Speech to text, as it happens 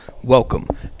Welcome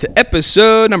to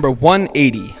episode number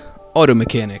 180, Auto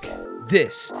Mechanic.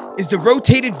 This is the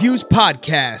Rotated Views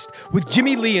podcast with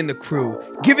Jimmy Lee and the crew,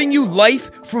 giving you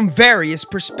life from various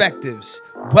perspectives.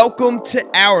 Welcome to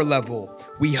our level.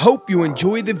 We hope you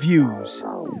enjoy the views.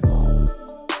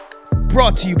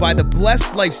 Brought to you by the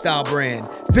Blessed Lifestyle brand.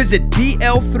 Visit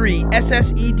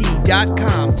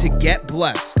BL3SSED.com to get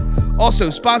blessed. Also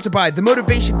sponsored by The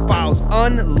Motivation Files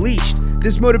Unleashed.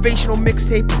 This motivational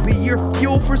mixtape will be your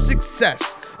fuel for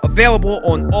success. Available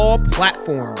on all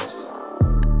platforms.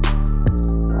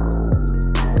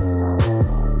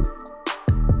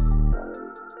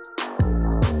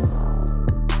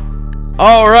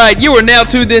 All right, you are now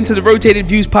tuned in to the Rotated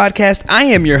Views podcast. I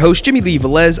am your host, Jimmy Lee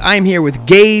Velez. I am here with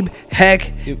Gabe,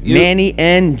 Heck, Manny,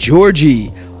 and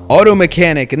Georgie, Auto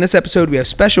Mechanic. In this episode, we have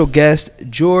special guest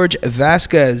George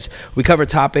Vasquez. We cover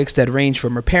topics that range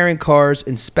from repairing cars,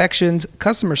 inspections,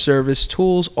 customer service,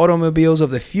 tools, automobiles of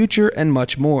the future, and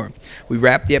much more. We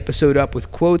wrap the episode up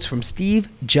with quotes from Steve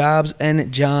Jobs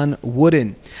and John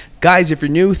Wooden. Guys, if you're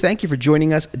new, thank you for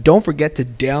joining us. Don't forget to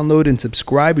download and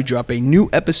subscribe. We drop a new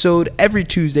episode every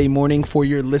Tuesday morning for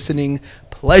your listening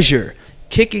pleasure.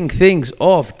 Kicking things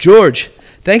off, George,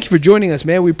 thank you for joining us,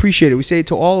 man. We appreciate it. We say it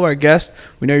to all of our guests.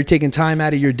 We know you're taking time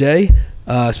out of your day,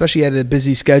 especially out of the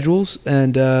busy schedules.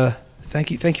 And thank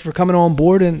you for coming on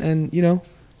board and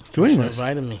joining us.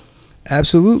 Inviting me.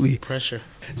 Absolutely. Pressure.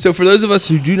 So for those of us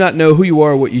who do not know who you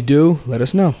are or what you do, let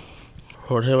us know.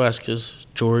 Jorge Vasquez,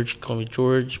 George, call me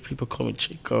George. People call me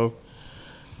Chico.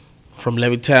 From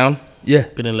Levittown. Yeah.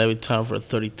 Been in Levittown for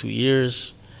 32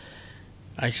 years.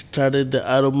 I started the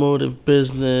automotive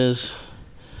business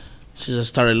since I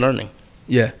started learning.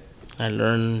 Yeah. I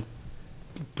learned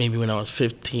maybe when I was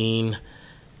 15.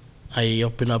 I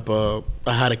opened up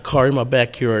I had a car in my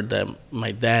backyard that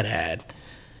my dad had,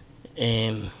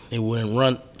 and it wouldn't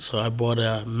run. So I bought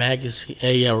a magazine,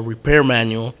 a repair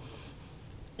manual,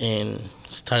 and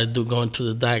started going to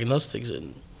the diagnostics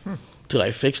until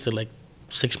I fixed it like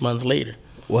 6 months later.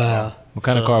 Wow. What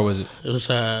kind of car was it? It was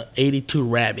a 82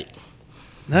 Rabbit.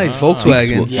 Nice.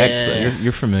 Volkswagen. Yeah.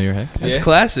 You're familiar, Heck. That's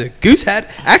classic. Goose had,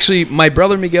 actually, my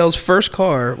brother Miguel's first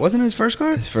car, wasn't his first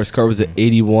car? His first car was an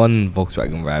 81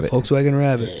 Volkswagen Rabbit. Volkswagen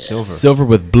Rabbit. Silver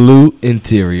with blue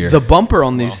interior. The bumper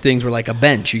on these things were like a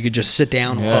bench. You could just sit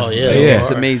down on. Yeah. Oh, yeah. Yeah.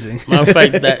 It's amazing. Matter of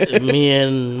fact, that me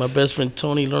and my best friend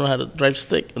Tony learned how to drive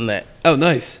stick in that. Oh,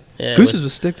 nice. Yeah, Goose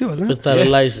was stick too, wasn't it? Without a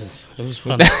Yes. license. It was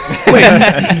fun. Yeah, we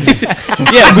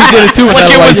did it too. Like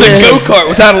it was a go-kart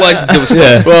without a license. It was fun.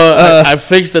 Yeah. Well, I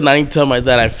fixed it, and I didn't tell my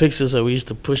dad I fixed it, so we used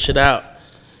to push it out,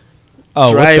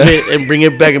 drive it, and bring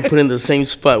it back and put it in the same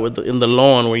spot in the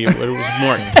lawn where it was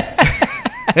marked.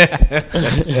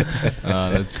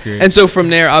 That's great. And so from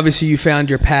there, obviously, you found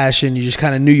your passion. You just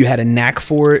kind of knew you had a knack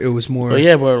for it. It was more. Well,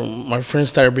 yeah, but my friends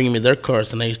started bringing me their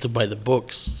cars, and I used to buy the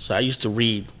books. So I used to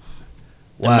read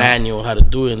the manual, how to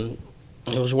do it, and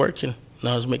it was working. And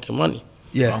I was making money.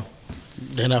 Yeah. Wow.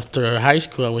 Then after high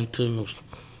school, I went to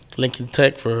Lincoln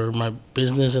Tech for my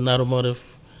business and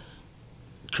automotive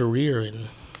career and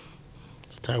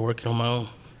started working on my own.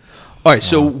 All right.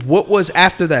 So what was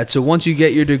after that? So once you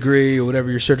get your degree or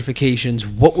whatever, your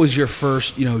certifications, what was your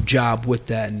first, job with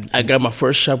that? And, I got my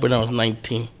first shop when I was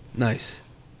 19. nice.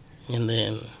 And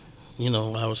then,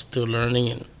 I was still learning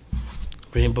and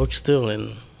reading books still.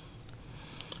 And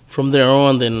from there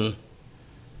on, then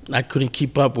I couldn't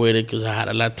keep up with it because I had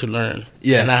a lot to learn.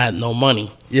 Yeah. And I had no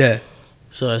money. Yeah.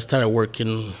 So I started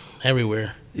working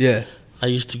everywhere. Yeah. I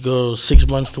used to go 6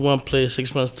 months to one place,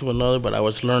 6 months to another, but I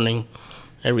was learning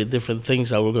every different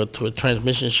things. I would go to a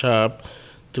transmission shop,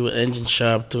 to an engine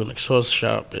shop, to an exhaust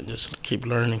shop, and just keep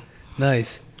learning.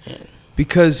 Nice. Yeah.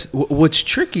 Because what's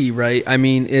tricky, right? I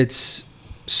mean, it's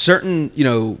certain,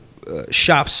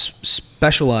 shops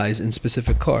specialize in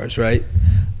specific cars, right?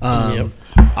 Yep.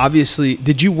 Obviously,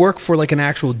 did you work for like an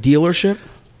actual dealership?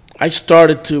 I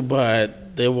started to,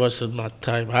 but there wasn't my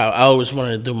time. I always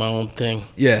wanted to do my own thing,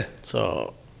 Yeah.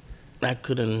 so I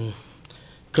couldn't.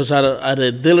 Because at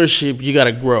a dealership, you got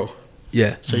to grow.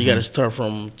 Yeah. So you got to start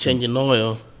from changing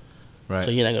oil, Right. so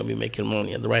you're not going to be making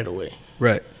money right away.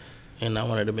 Right. And I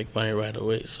wanted to make money right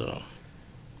away, so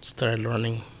started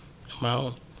learning on my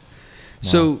own.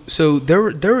 So there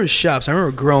were shops. I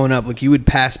remember growing up, like you would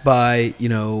pass by,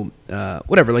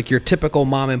 whatever, like your typical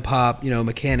mom and pop,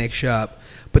 mechanic shop.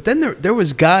 But then there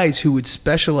was guys who would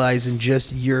specialize in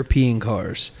just European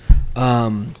cars.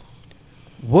 Did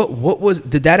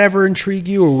that ever intrigue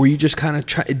you, or were you just kind of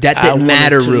that didn't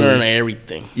matter I wanted to really? learn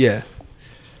everything. Yeah.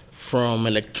 From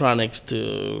electronics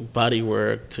to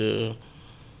bodywork to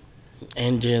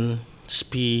engine,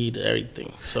 speed,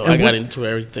 everything. So And I got into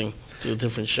everything, to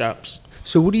different shops.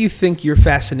 So what do you think your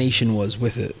fascination was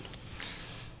with it?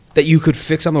 That you could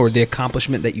fix something, or the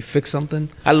accomplishment that you fixed something?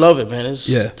 I love it, man.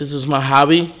 Yeah. This is my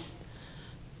hobby.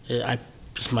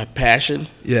 It's my passion.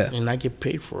 Yeah. And I get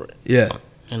paid for it. Yeah.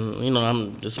 And, you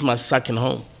know, it's my second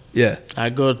home. Yeah. I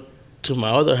go to my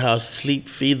other house, sleep,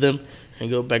 feed them, and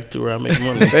go back to where I make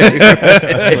money.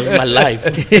 It's my life.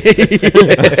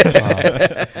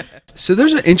 So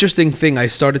there's an interesting thing I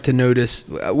started to notice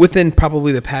within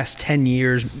probably the past 10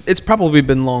 years. It's probably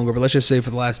been longer, but let's just say for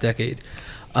the last decade.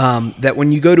 That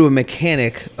when you go to a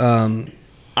mechanic,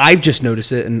 I've just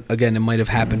noticed it, and again, it might have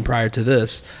happened prior to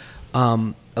this.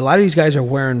 A lot of these guys are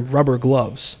wearing rubber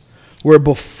gloves, where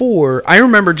before, I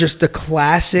remember just the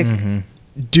classic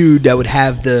dude that would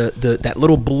have that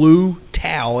little blue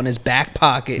towel in his back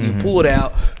pocket, and you pull it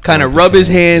out, kind of rub his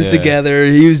hands together.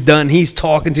 He was done. He's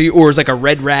talking to you, or it's like a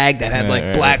red rag that had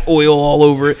black oil all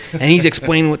over it, and he's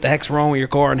explaining what the heck's wrong with your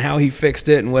car and how he fixed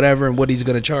it and whatever, and what he's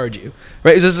going to charge you.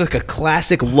 Right? It's just like a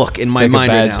classic look in my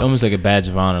mind right now. Almost like a badge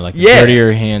of honor, like the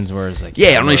dirtier hands, where it's like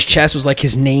on his chest was like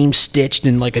his name stitched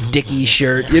in like a Dickies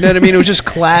shirt. You know what I mean? It was just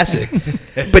classic.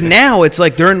 But now it's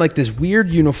like they're in like this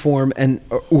weird uniform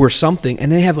or something,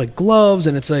 and they have like gloves,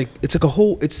 and it's like a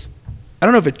whole. I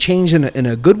don't know if it changed in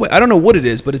a good way. I don't know what it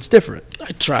is, but it's different.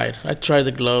 I tried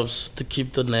the gloves to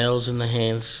keep the nails and the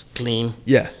hands clean.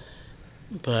 Yeah.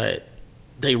 But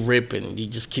they rip and you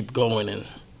just keep going and.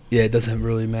 Yeah, it doesn't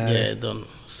really matter. Yeah,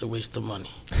 it's a waste of money.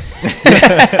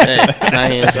 My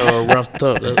hands are roughed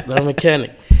up. They're a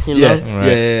mechanic, you know?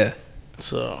 Yeah.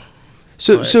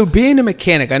 So being a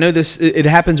mechanic, I know this, it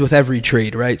happens with every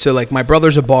trade, right? So like my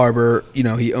brother's a barber, you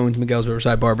know, he owns Miguel's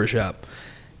Riverside Barbershop.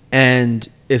 And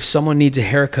if someone needs a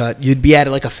haircut, you'd be at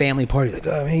like a family party, like,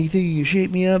 oh man, you think you can shape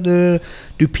me up? Do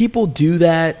people do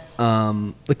that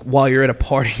like while you're at a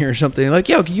party or something? Like,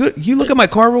 yo, can you look at my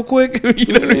car real quick?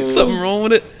 You know, there's something wrong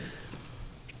with it.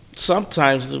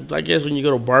 Sometimes, I guess when you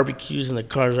go to barbecues and the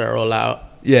cars are all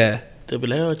out, they'll be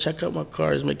like, oh, check out my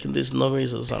car, it's making this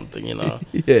noise or something, you know.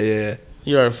 Yeah.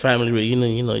 You're a family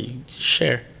reunion, you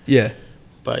share. Yeah.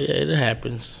 But yeah, it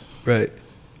happens. Right.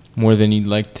 More than you'd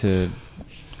like to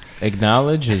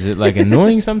acknowledge? Is it like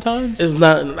annoying sometimes? It's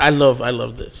not. I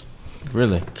love this.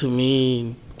 Really? To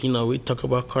me, we talk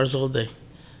about cars all day.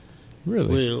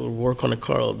 Really? We'll work on a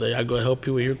car all day. I go help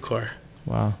you with your car.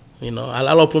 Wow.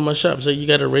 I'll open my shop. So you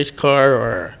got a race car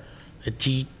or a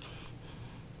Jeep,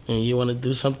 and you want to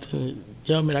do something?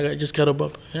 Yeah, I mean, I just got a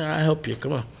bumper. Yeah, I'll help you.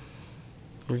 Come on.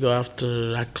 We go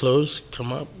after I close.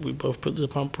 Come up. We both put the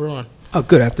bumper on. Oh,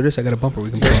 good. After this, I got a bumper we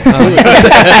can put. Let's do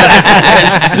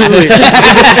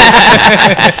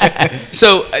it.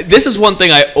 So this is one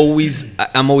thing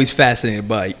I'm always fascinated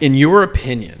by. In your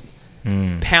opinion,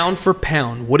 pound for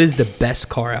pound, what is the best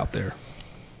car out there?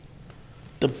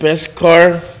 The best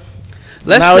car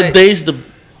nowadays, the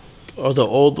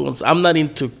old ones. I'm not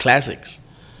into classics,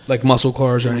 like muscle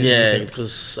cars or anything. Yeah,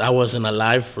 because I wasn't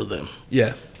alive for them.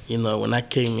 Yeah. When I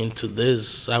came into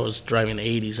this, I was driving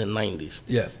 80s and 90s.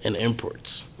 Yeah. And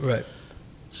imports. Right.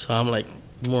 So I'm like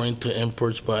more into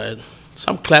imports, but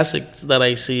some classics that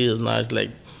I see is nice,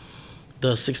 like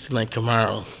the 69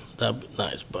 Camaro. That'd be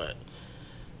nice, but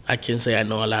I can't say I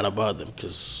know a lot about them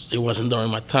because it wasn't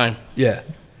during my time. Yeah.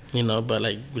 But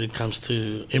like when it comes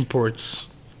to imports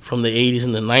from the 80s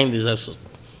and the 90s, that's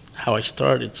how I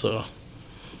started. So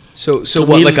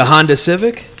what, like a Honda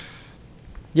Civic?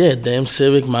 Yeah, damn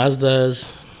Civic,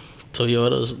 Mazdas,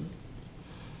 Toyotas.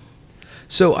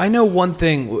 So I know one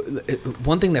thing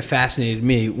that fascinated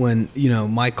me when,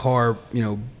 my car,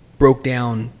 broke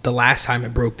down the last time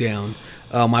it broke down,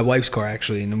 my wife's car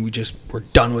actually, and then we just were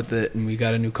done with it and we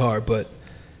got a new car. But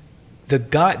the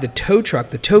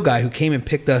tow guy who came and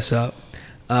picked us up,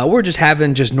 we're just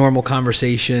having just normal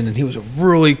conversation, and he was a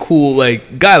really cool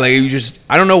guy.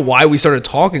 I don't know why we started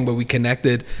talking, but we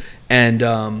connected, and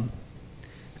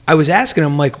I was asking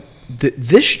him,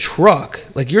 this truck,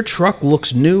 your truck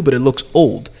looks new, but it looks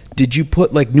old. Did you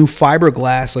put, new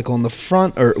fiberglass, on the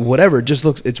front or whatever? It just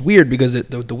looks, it's weird because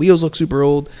the wheels look super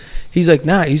old. He's like,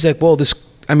 nah. He's like, well,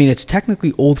 it's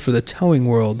technically old for the towing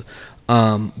world,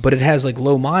 but it has,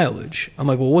 low mileage. I'm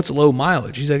like, well, what's low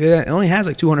mileage? He's like, it only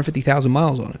has, 250,000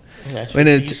 miles on it. That's and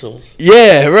diesels.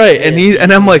 Yeah, right. Yeah,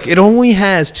 and I'm like, it only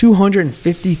has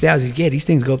 250,000. Yeah, these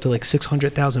things go up to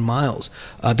 600,000 miles.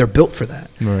 They're built for that.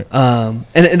 Right. And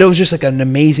it was just an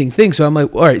amazing thing. So I'm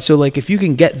like, all right. So if you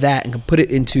can get that and can put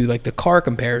it into the car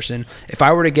comparison,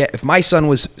 if my son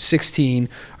was 16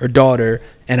 or daughter,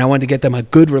 and I wanted to get them a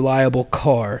good, reliable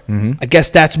car, I guess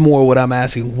that's more what I'm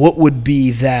asking. What would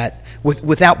be that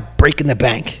without breaking the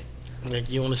bank?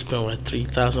 You want to spend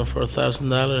 $3,000,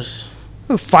 $4,000?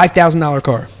 A $5,000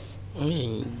 car. I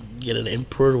mean, get an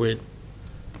import with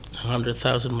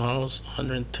 100,000 miles,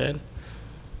 110.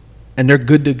 And they're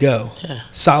good to go. Yeah.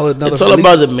 Solid. Another It's all fleet?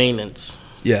 about the maintenance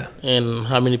Yeah. and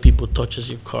how many people touches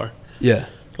your car. Yeah.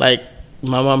 Like,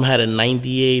 my mom had a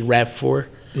 98 RAV4.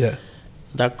 Yeah.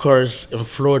 That car's in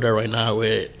Florida right now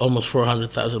with almost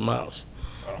 400,000 miles.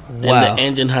 And Wow. the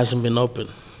engine hasn't been open.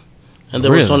 And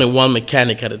there was Really? only one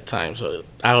mechanic at the time, so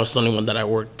I was the only one that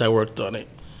worked on it.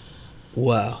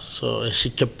 Wow. So she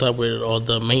kept up with all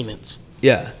the maintenance.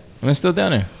 Yeah. And it's still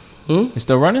down there. Hmm? It's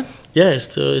still running? Yeah,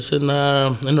 it's in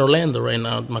Orlando right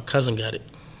now. My cousin got it.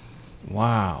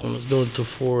 Wow. And it's going to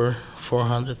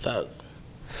 400,000.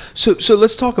 So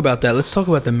let's talk about that. Let's talk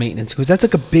about the maintenance because that's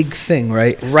like a big thing,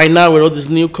 right? Right now with all these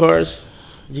new cars,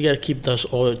 you got to keep those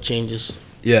oil changes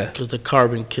Yeah. because the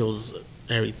carbon kills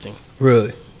everything.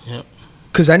 Really. Yeah.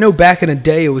 Because I know back in the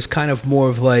day it was kind of more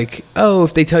of like, oh,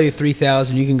 if they tell you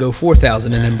 3,000, you can go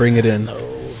 4,000 and then bring it in. No.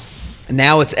 And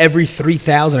now it's every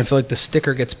 3,000. I feel like the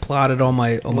sticker gets plotted on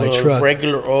my Well, truck,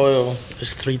 regular oil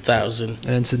is 3,000. and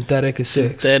then synthetic is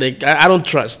 6. Synthetic, I don't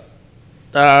trust.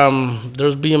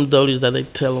 There's BMWs that they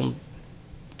tell them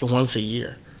once a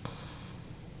year.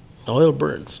 Oil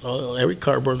burns. Oil, every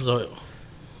car burns oil.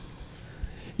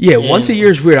 Yeah, once a And-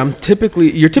 year is weird.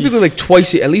 You're typically like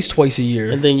at least twice a year.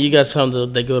 And then you got some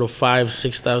that go to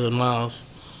 5,000-6,000 miles.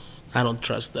 I don't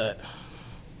trust that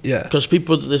Yeah. because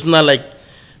people. It's not like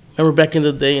remember back in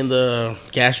the day in the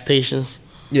gas stations,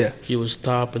 Yeah. you would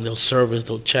stop and they'll service,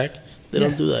 they'll check. They Yeah.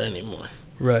 don't do that anymore.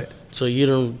 Right. So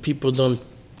people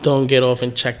don't get off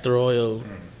and check their oil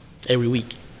every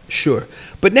week. Sure.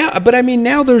 But I mean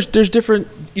now there's different,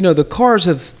 the cars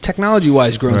have technology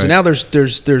wise grown. So Right. now there's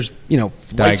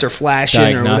lights are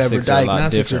flashing or whatever. Diagnostics are a lot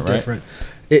Diagnostics are different, right? different.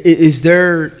 Is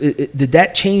there did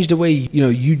that change the way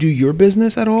you do your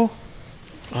business at all?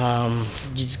 You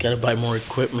just gotta buy more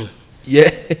equipment.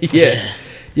 Yeah.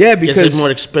 Yeah, Because because it's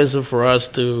more expensive for us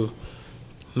to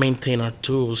maintain our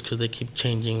tools because they keep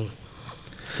changing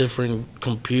different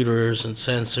computers and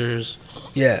sensors.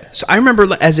 yeah. So I remember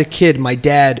as a kid, my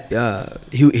dad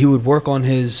he would work on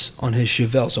his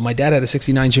Chevelle. So my dad had a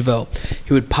 '69 Chevelle.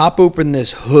 He would pop open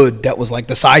this hood that was like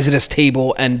the size of this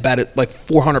table and about like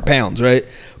 400 pounds, right?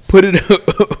 Put it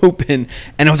open,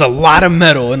 and it was a lot of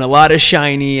metal and a lot of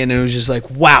shiny, and it was just like,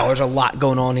 wow, there's a lot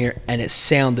going on here, and it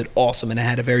sounded awesome, and it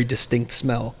had a very distinct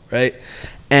smell, right?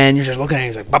 And you're just looking at it,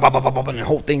 he's like, bop, bop, bop, bop, and the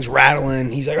whole thing's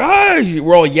rattling. He's like,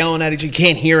 we're all yelling at each other. You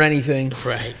can't hear anything.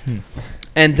 Right.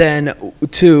 And then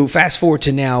to fast forward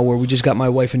to now where we just got my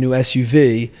wife a new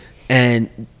SUV, and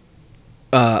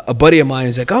a buddy of mine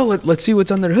is like, oh, let's see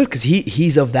what's under the hood, because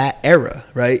he's of that era,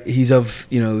 right? He's of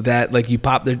that, like, you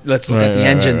pop let's look at the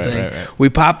engine thing. Right. We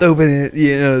popped open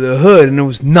the hood, and there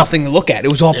was nothing to look at. It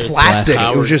was all It was plastic.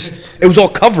 plastic. It was all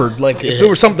covered. Like if Yeah. there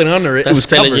was something under it, That's it was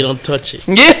telling covered. you don't touch it.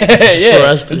 Yeah. for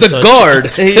us to the touch.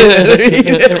 guard.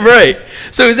 Yeah, right.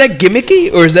 So is that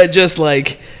gimmicky, or is that just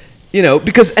like,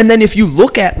 because, and then if you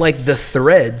look at like the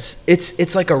threads,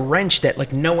 it's like a wrench that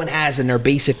like no one has in their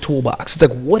basic toolbox. It's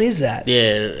like, what is that?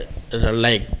 Yeah,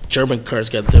 like German cars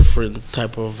got different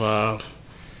type of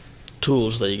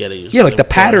tools that you gotta use. Yeah, for like the them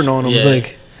pattern cars. on them is Yeah.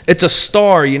 like, it's a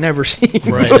star you never seen.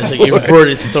 Right, it's like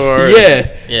inverted star.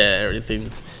 Yeah. Yeah, everything.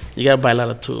 You gotta buy a lot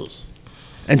of tools.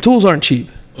 And tools aren't cheap,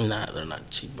 Nah, they're not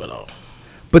cheap at all.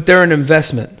 but they're an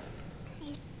investment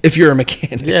if you're a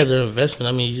mechanic. Yeah, they're investment.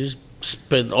 I mean, you just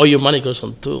spend all your money goes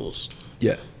on tools.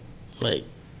 Yeah. Like,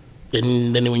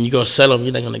 and then when you go sell them,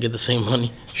 you're not gonna get the same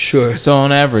money. Sure. So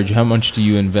on average, how much do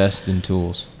you invest in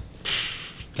tools?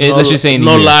 No, Let's just say in a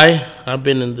no year. lie. I've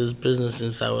been in this business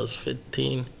since I was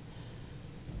 15.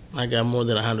 I got more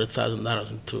than $100,000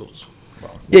 in tools,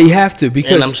 Yeah, you have to, and I'm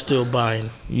because still buying.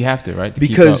 You have to, right? To keep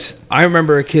because I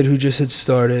remember a kid who just had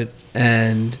started,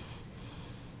 and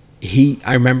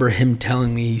I remember him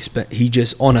telling me he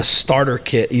just on a starter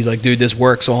kit, he's like, dude, this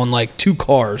works on like 2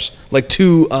 cars, like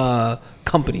 2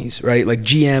 companies, right? Like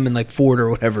GM and like Ford or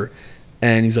whatever.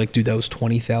 And he's like, dude, that was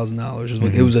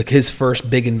 $20,000. It was like his first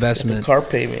big The investment. car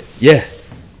payment. Yeah.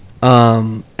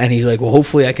 And he's like, well,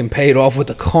 hopefully I can pay it off with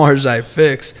the cars I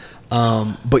fix.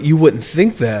 But you wouldn't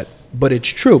think that, but it's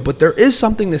true. But there is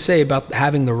something to say about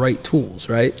having the right tools,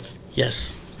 right?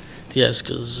 Yes,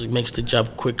 because it makes the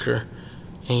job quicker,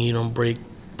 and you don't break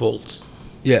bolts.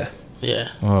 Yeah.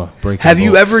 Yeah. breaking Have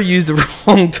you bolts. ever used the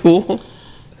wrong tool?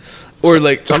 Or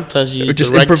like Sometimes you or use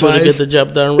just the right tool to improvise? get the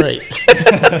job done right.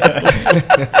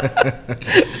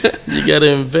 You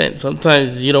gotta invent.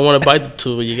 Sometimes you don't want to buy the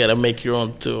tool. You gotta make your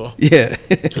own tool. Yeah.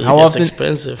 'Cause How it gets often?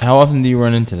 expensive. How often do you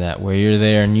run into that where you're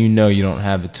there and you don't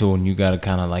have a tool and you got to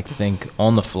kind of like think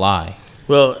on the fly?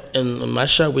 Well, in my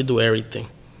shop we do everything,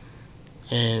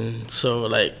 and so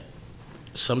like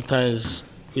sometimes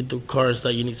we do cars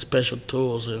that you need special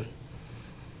tools, and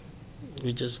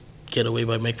we just get away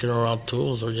by making our own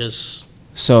tools or just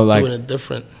So like, doing it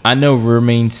different. I know rear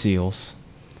main seals.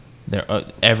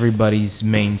 Everybody's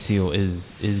main seal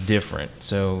is different.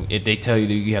 So if they tell you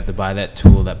that you have to buy that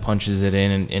tool that punches it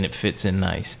in and it fits in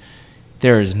nice,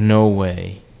 there is no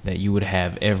way that you would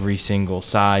have every single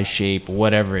size, shape,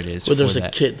 whatever it is. Well, there's for a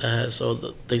that. kit that has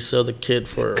they sell the kit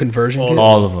for Conversion kit?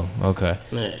 All of them. Okay.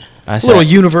 Yeah. I A little said,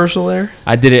 universal there.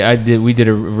 we did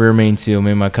a rear main seal,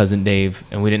 me and my cousin Dave,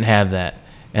 and we didn't have that.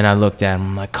 And I looked at him,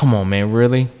 I'm like, come on, man,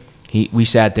 really? We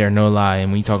sat there, no lie,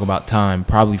 and when you talk about time,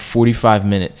 probably 45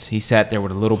 minutes. He sat there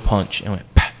with a little punch and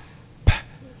went, pah, pah.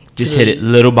 Just hit it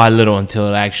little by little until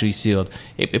it actually sealed.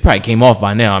 It probably came off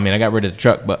by now. I mean, I got rid of the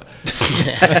truck, but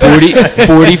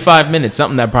 45 minutes,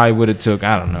 something that probably would have took,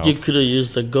 I don't know. You could have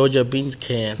used the Goja beans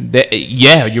can.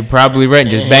 Yeah, you're probably right.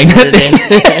 Just bang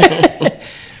that in.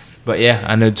 But yeah,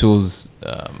 I know tools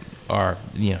are,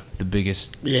 the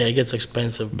biggest. Yeah, it gets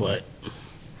expensive, but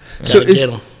So gotta get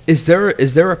 'em. is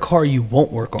there a car you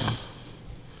won't work on,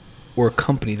 or a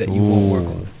company that you won't work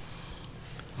on?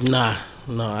 Nah,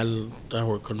 no, I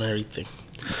work on everything.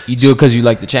 You do it because you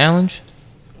like the challenge?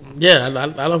 Yeah,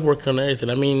 I love working on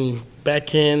everything. I mean,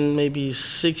 back in maybe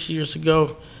 6 years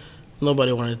ago,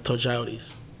 nobody wanted to touch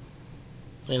Audis.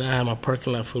 And I had my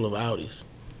parking lot full of Audis.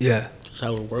 Yeah. Because I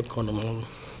would work on them all.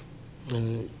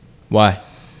 And Why?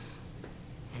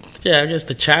 yeah, I guess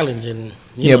the challenge. And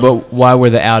Yeah, but why were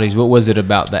the Audis? What was it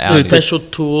about the the Audis? special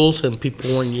tools, and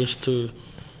people weren't used to.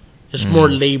 It's more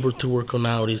labor to work on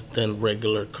Audis than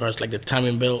regular cars, like the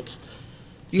timing belts.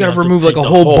 You gotta have to remove like take a the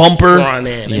whole bumper. front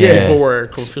end, and Yeah. people were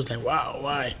confused, like, wow,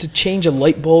 why? To change a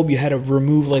light bulb, you had to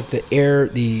remove like the air,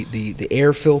 the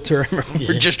air filter. I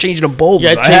remember just changing a bulb. You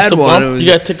got I to change had the one. bump. It was- You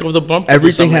got to take off the bumper. to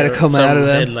Everything had to some- come out of some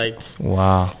them. Headlights.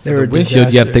 Wow. they were a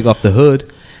Windshield, you have to disaster. take off the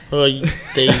hood. Well,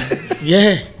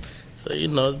 yeah.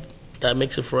 So that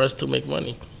makes it for us to make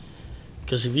money.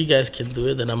 Because if you guys can do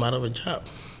it, then I'm out of a job.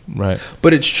 Right.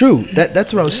 But it's true.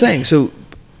 That's what I was saying. So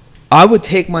I would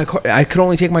take my car. I could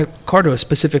only take my car to a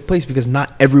specific place because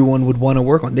not everyone would want to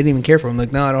work on. They didn't even care for them.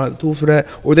 Like, no, I don't have the tools for that.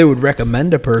 Or they would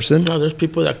recommend a person. No, there's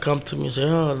people that come to me and say,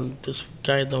 "Oh, this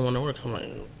guy don't want to work." I'm like,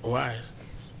 "Why?"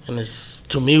 And it's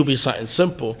to me, it would be something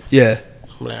simple. Yeah.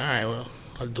 I'm like, "All right, well,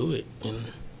 I'll do it."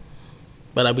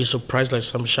 But I'd be surprised, like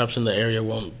some shops in the area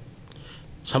won't.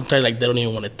 Sometimes, like they don't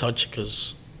even want to touch it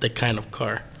because the kind of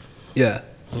car, Yeah.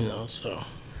 So.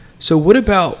 So what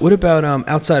about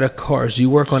outside of cars? Do you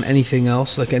work on anything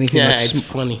else? Like anything? Yeah, like it's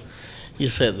funny. You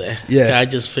said that. Yeah. I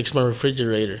just fixed my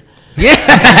refrigerator.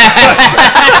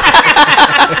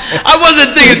 I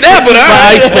wasn't thinking that, but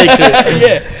My ice maker.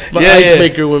 yeah. My Yeah, ice yeah.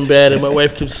 maker went bad, and my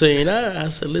wife kept saying, I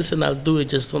said, listen, I'll do it.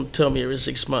 Just don't tell me every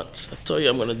 6 months. I told you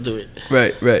I'm going to do it.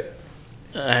 Right.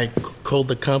 I called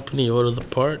the company, ordered the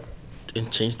part,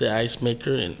 and changed the ice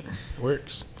maker, and it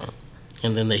works.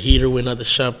 And then the heater went out the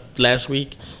shop last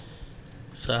week,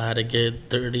 so I had to get it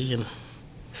dirty and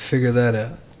Figure that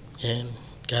out.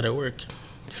 got it working.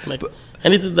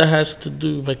 Anything that has to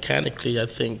do mechanically, I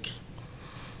think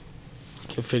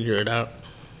you can figure it out.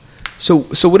 So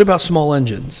what about small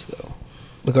engines though?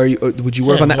 Like, would you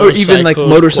work Yeah, on that, or even like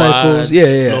motorcycles? quads,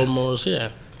 Yeah. lawnmowers, yeah.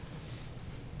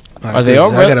 All Are they good.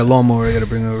 all I got a lawnmower I got to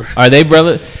bring over. Are they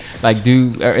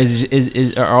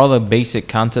are all the basic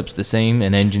concepts the same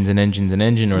in engines and engines and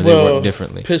engine, or they work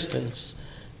differently? Pistons.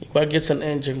 What gets an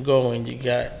engine going? You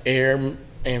got air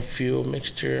and fuel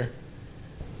mixture.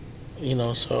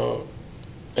 So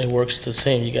it works the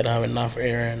same. You got to have enough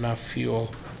air and enough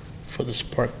fuel for the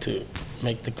spark to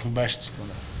make the combustion.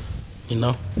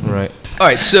 Right. All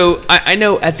right, so I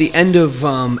know at the end of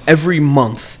every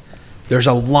month, there's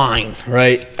a line,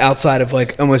 right, outside of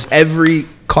like almost every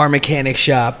car mechanic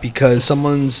shop because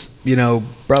someone's,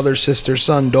 brother, sister,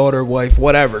 son, daughter, wife,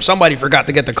 whatever, somebody forgot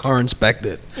to get the car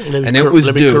inspected, and it was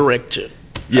let me due. correct you.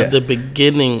 Yeah. At the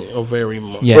begining of every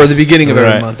month. Yeah. Or the beginning of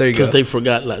every Right. month. There you go. Because they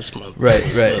forgot last month. Right.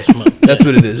 Last month. That's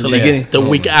what it is. So The like beginning. the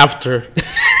week after.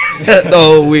 The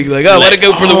whole week, like, let it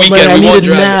go for the weekend. Man, we won't I need it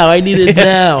drive now. I need it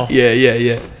now. Yeah.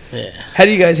 Yeah. How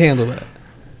do you guys handle that?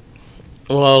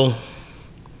 Well,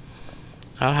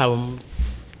 I'll have them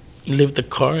leave the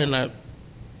car and I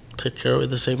take care of it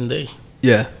the same day.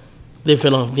 Yeah. If they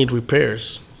don't need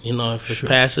repairs, if it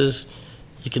passes,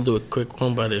 you can do a quick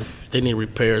one. But if they need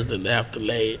repairs, then they have to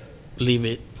leave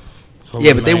it.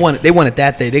 Yeah, but they overnight. want it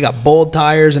that day. They got bald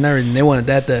tires and everything. They want it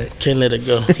that day. Can't let it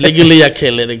go. Legally, I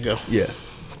can't let it go. Yeah.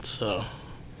 So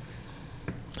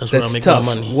that's where I That's make tough.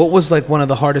 my money. What was like one of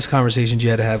the hardest conversations you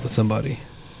had to have with somebody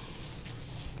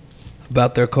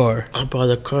about their car? About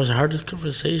the car's hardest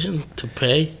conversation to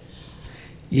pay.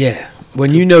 Yeah.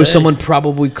 When to you know pay. someone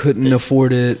probably couldn't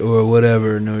afford it or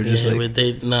whatever, and they're just Yeah, like, but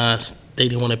they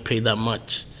didn't want to pay that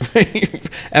much.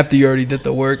 after you already did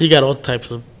the work. You got all types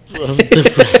of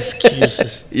different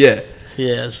excuses. Yeah.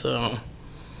 Yeah, so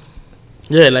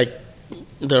yeah, like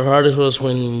the hardest was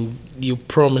when you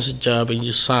promise a job and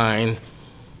you sign,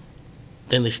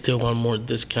 then they still want more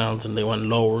discounts and they want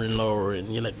lower and lower,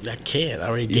 and you're like, I can't. I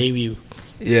already gave you.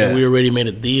 Yeah. And we already made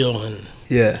a deal, and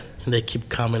Yeah. they keep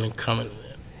coming and coming,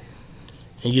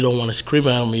 and you don't want to scream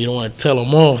at them, you don't want to tell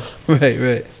them off. Right.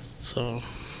 Right. So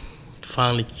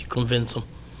finally, you convince them.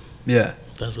 Yeah.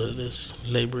 That's what it is.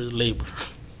 Labor is labor.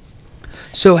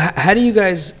 So how do you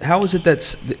guys? How is it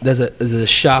does a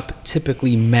shop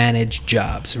typically manage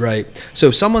jobs? Right. So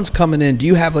if someone's coming in, do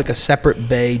you have like a separate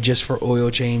bay just for oil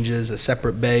changes, a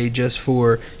separate bay just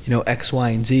for X, Y,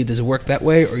 and Z? Does it work that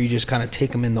way, or you just kind of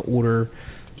take them in the order?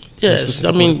 Yes,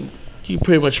 I mean, you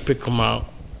pretty much pick them out.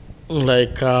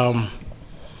 Like,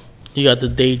 you got the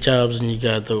day jobs and you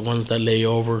got the ones that lay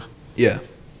over. Yeah.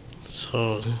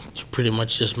 So you pretty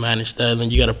much just manage that. And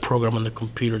then you got a program on the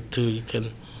computer too. You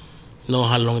can know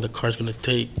how long the car's gonna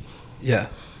take. Yeah.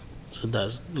 So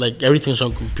that's like everything's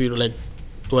on computer. Like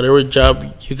whatever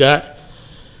job you got,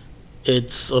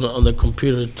 it's on the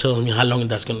computer. It tells me how long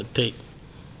that's gonna take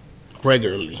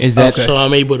regularly. Is that So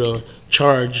I'm able to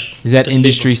charge. is that the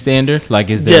industry people. standard? Like,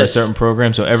 is there Yes. a certain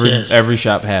program? So Yes. every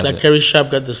shop has Like it. every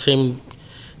shop got the same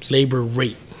labor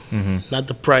rate, hmm not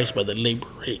the price, but the labor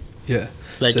rate. Yeah.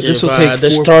 Like So this if will take the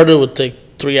 4 starter would take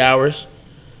 3 hours,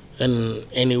 and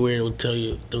anywhere it will tell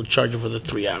you they'll charge you for the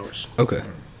 3 hours. Okay.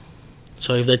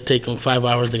 So if they take them 5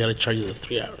 hours, they gotta charge you the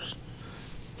 3 hours.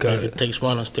 Got If it. it takes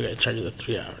 1 hour, they gotta charge you the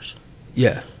 3 hours.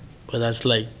 Yeah. But that's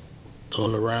like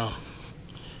all around.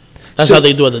 That's So- how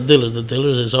they do at the dealers. The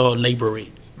dealers is all labor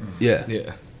rate. Yeah.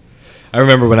 Yeah. I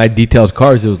remember when I detailed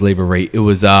cars, it was labor rate. It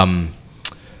was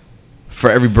for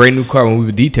every brand new car when we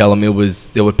would detail them, they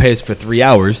would pay us for 3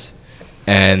 hours,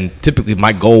 and typically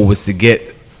my goal was to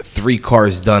get 3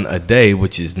 cars done a day,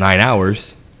 which is 9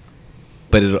 hours.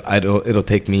 But it'll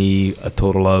take me a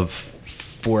total of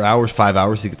 4 hours, 5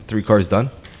 hours to get the 3 cars done.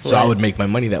 So I Right. would make my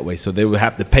money that way. So they would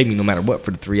have to pay me no matter what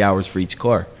for the 3 hours for each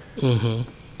car. Mm-hmm.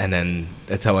 And then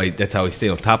that's how I stay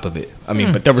on top of it. I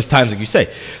mean, but there was times, like you say,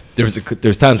 there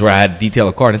was times where I had to detail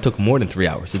a car and it took more than 3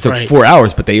 hours. It took Right. 4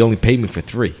 hours, but they only paid me for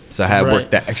 3, so I had to Right.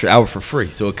 work that extra hour for free.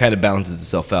 So it kind of balances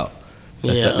itself out.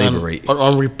 That's that labor rate.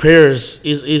 On repairs,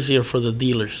 it's easier for the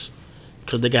dealers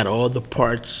because they got all the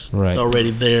parts Right.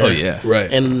 already there. Oh yeah,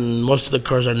 Right. And most of the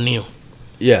cars are new,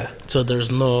 Yeah. so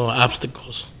there's no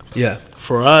obstacles. Yeah.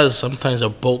 For us, sometimes a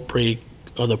bolt break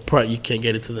or the part you can't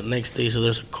get it to the next day, so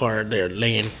there's a car there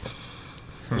laying,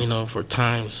 for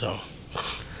time. So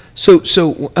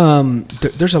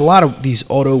There's a lot of these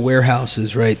auto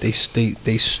warehouses, right? They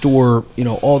store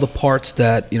all the parts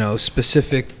that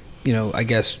specific I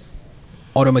guess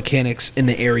auto mechanics in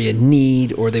the area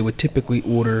need, or they would typically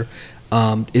order.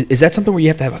 Is that something where you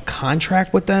have to have a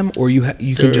contract with them, or you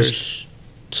can there's just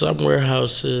some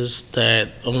warehouses that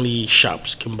only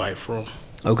shops can buy from.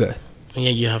 okay? And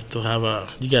yeah,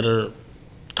 you gotta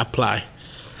apply.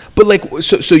 But like,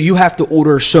 so you have to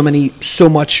order so much,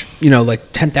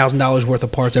 like $10,000 worth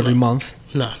of parts every month.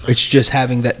 No. It's just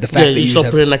having the fact Yeah, that you you just just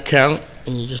have, open an account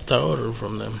and you just start ordering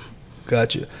from them.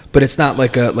 gotcha. But it's not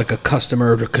like a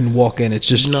customer that can walk in. It's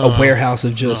just No. a warehouse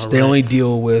of just No, they right. only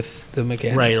deal with the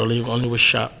mechanics. Right, only with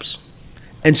shops.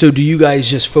 And so, do you guys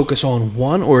just focus on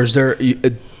one, or is there,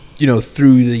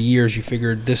 through the years, you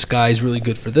figured this guy's really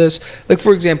good for this? Like,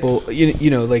 for example,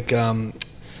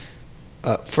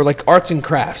 for like arts and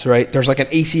crafts, right? There's like an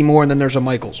AC Moore, and then there's a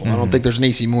Michaels. Well, I don't think there's an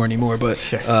AC Moore anymore, but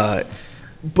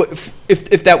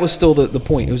if that was still the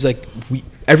point, it was like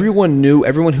everyone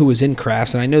who was in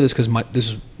crafts, and I know this because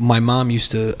my mom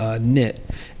used to knit,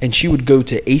 and she would go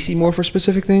to AC Moore for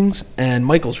specific things and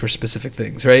Michaels for specific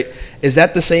things, right? Is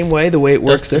that the same way, the way it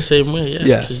works That's the there? same way, yes.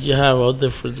 Yeah. Because you have all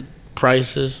different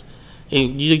prices.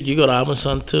 And you go to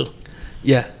Amazon too.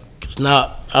 Yeah. Because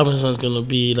now Amazon's going to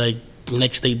be like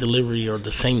next day delivery or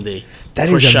the same day. That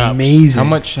for is shops. amazing.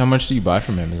 How much do you buy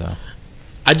from Amazon?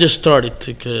 I just started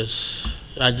to because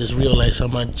I just realized how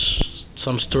much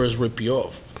some stores rip you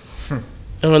off.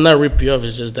 And when not rip you off,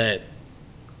 it's just that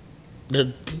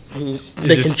they can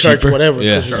just charge cheaper? whatever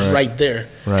Yeah, because it's right. right there.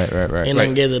 Right. And I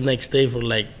can get the next day for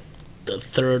like the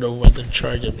third of what they're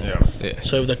charging me. Yeah.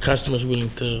 So if the customer's willing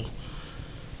to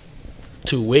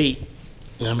wait,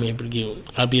 I'll be able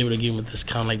to give him a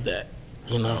discount like that,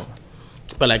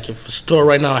 But like if a store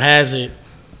right now has it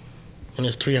and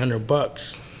it's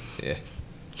 $300, Yeah.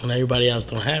 and everybody else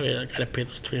don't have it, I gotta pay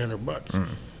those $300.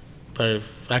 But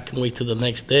if I can wait till the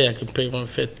next day, I can pay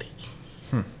 $150.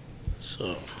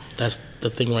 So that's the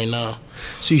thing right now.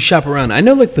 So you shop around. I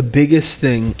know, like, the biggest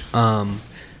thing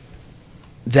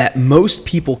that most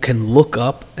people can look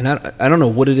up, and I don't know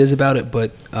what it is about it,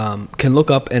 but can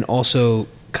look up and also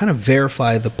kind of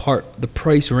verify the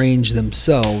price range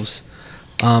themselves,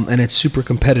 and it's super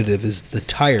competitive, is the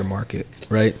tire market,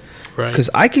 right? Right. Because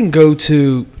I can go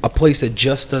to a place that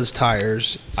just does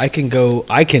tires. I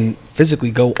can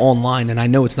physically go online, and I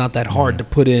know it's not that hard to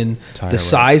put in the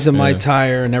size of my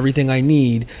tire and everything I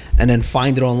need, and then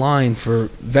find it online for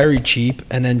very cheap,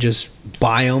 and then just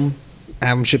buy them,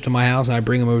 have them shipped to my house, and I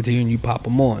bring them over to you, and you pop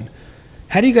them on.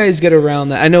 How do you guys get around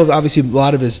that? I know obviously a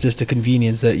lot of it's just a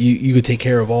convenience that you could take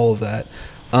care of all of that.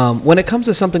 When it comes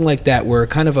to something like that, where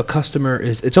kind of a customer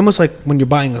it's almost like when you're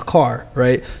buying a car,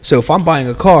 right? So if I'm buying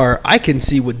a car, I can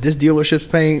see what this dealership's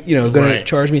paying, going to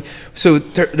charge me. So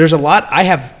there's a lot. I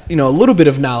have, a little bit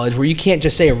of knowledge where you can't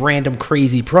just say a random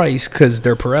crazy price because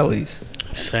they're Pirellis.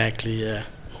 Exactly, yeah.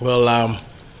 Well,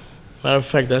 matter of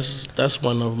fact, that's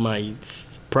one of my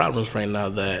problems right now,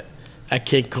 that I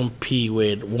can't compete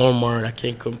with Walmart. I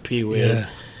can't compete with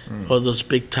all those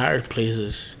big tire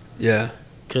places. Yeah.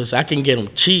 Because I can get them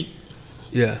cheap.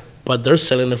 Yeah. But they're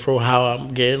selling it for how I'm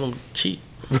getting them cheap.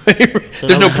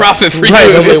 There's no profit for you.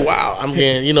 Right. I'm like, wow. I'm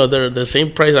getting, they're the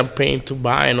same price I'm paying to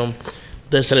buying them.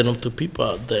 They're selling them to people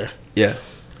out there. Yeah.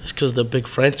 It's because the big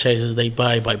franchises, they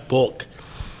buy by bulk.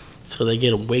 So they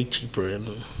get them way cheaper.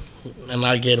 And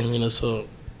I get them, so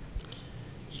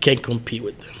you can't compete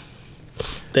with them.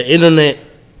 The internet,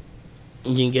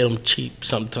 you can get them cheap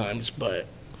sometimes, but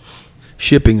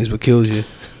shipping is what kills you.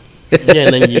 yeah,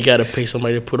 and then you got to pay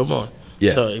somebody to put them on.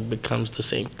 Yeah. So it becomes the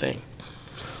same thing.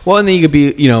 Well, and then you could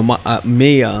be,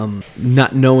 me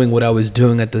not knowing what I was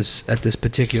doing at this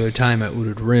particular time. I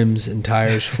ordered rims and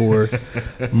tires for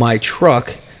my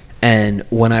truck, and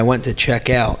when I went to check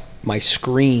out, my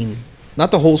screen,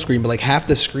 not the whole screen, but like half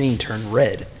the screen turned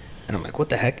red, and I'm like, what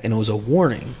the heck? And it was a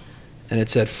warning, and it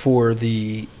said, for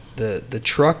the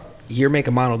truck year, make,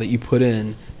 and model that you put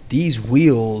in, these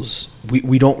wheels,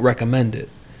 we don't recommend it.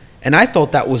 And I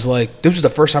thought that was like, this was the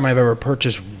first time I've ever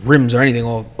purchased rims or anything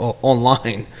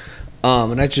online.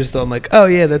 And I just thought, I'm like, oh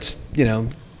yeah, that's,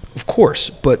 of course.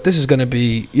 But this is going to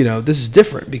be, this is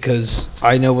different because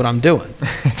I know what I'm doing.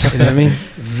 You know what I mean?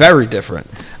 Very different.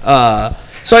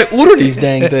 So I ordered these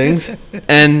dang things,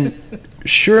 and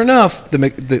sure enough,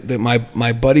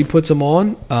 my buddy puts them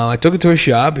on. I took it to a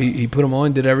shop. He put them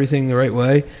on, did everything the right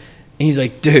way. And he's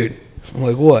like, dude. I'm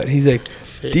like, what? He's like,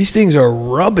 these things are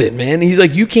rubbing, man. He's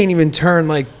like, you can't even turn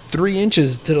like 3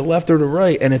 inches to the left or the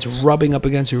right, and it's rubbing up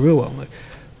against your wheel well. I'm like,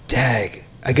 dag.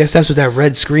 I guess that's what that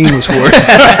red screen was for.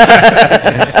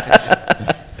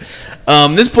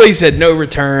 This place had no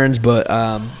returns, but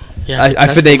I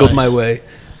finagled my way.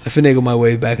 I finagled my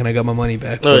way back, and I got my money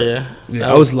back. Oh, yeah?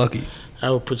 Yeah, I was lucky. I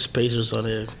would put spacers on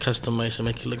it, customize and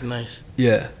make it look nice.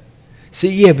 Yeah. See,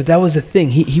 yeah, but that was the thing.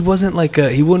 He wasn't like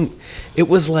he wouldn't. It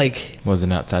was like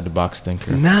wasn't outside the box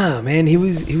thinker. Nah, man. He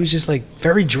was just like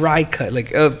very dry cut.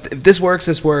 Like if this works,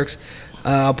 this works.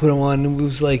 I'll put him on. And it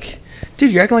was like,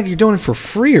 dude, you're acting like you're doing it for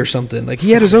free or something. Like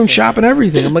he had his own shop and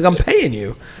everything. I'm like, I'm paying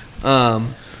you. But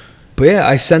yeah,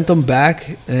 I sent them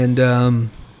back, and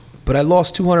but I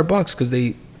lost $200 because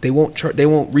they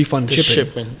won't refund the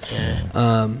shipping.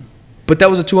 Yeah. But that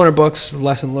was a $200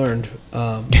 lesson learned.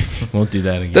 Won't do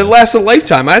that again. That lasts a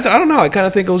lifetime. I don't know. I kind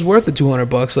of think it was worth the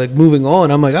 $200. Like moving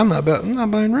on, I'm like, I'm not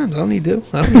buying rims. I don't need to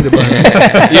buy them.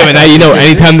 Yeah, but now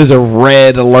anytime there's a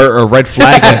red alert or red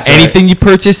flag on anything you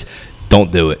purchase,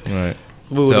 don't do it. Right.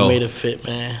 We would have made it fit,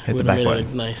 man. We would have made it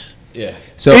look nice. Yeah.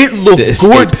 So it looked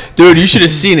good, dude. You should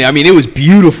have seen it. I mean, it was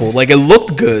beautiful. Like it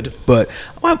looked good, but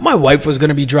my wife was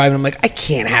gonna be driving. I'm like, I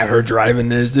can't have her driving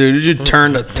this, dude. You should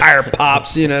turn the tire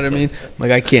pops. You know what I mean? I'm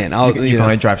like, I can't. You can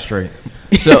only drive straight.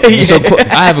 So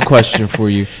I have a question for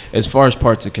you as far as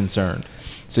parts are concerned.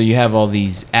 So you have all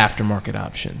these aftermarket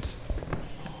options.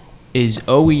 Is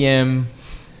OEM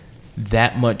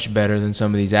that much better than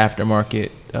some of these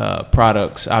aftermarket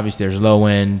products? Obviously, there's low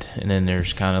end, and then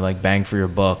there's kind of like bang for your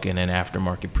buck, and then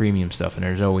aftermarket premium stuff, and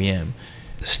there's OEM.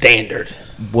 Standard.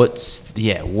 What's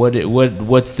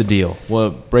the deal?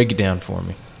 Well, break it down for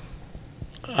me.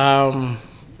 I'd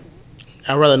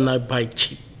rather not buy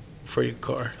cheap for your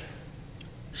car,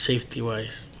 safety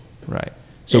wise. Right.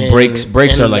 So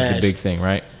brakes are like the big thing,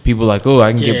 right? People are like, oh,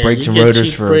 I can get brakes and rotors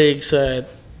cheap for brakes at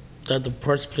the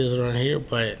parts places around here,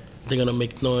 but they're gonna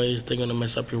make noise. They're gonna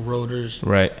mess up your rotors.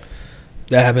 Right.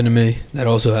 That happened to me. That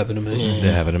also happened to me.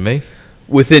 That happened to me.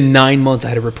 Within 9 months, I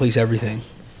had to replace everything.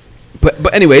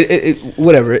 But anyway,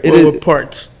 whatever. With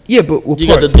parts. Yeah, but with you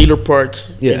parts. got the dealer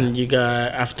parts. Yeah. And you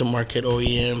got aftermarket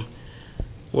OEM.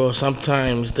 Well,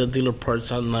 sometimes the dealer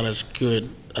parts are not as good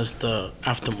as the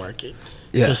aftermarket.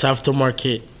 Yeah. Because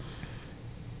aftermarket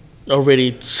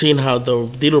already seen how the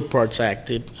dealer parts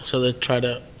acted, so they try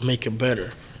to make it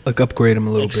better. Like upgrade them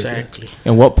a little Exactly.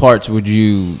 And what parts would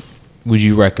you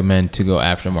recommend to go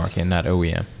aftermarket and not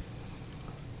OEM?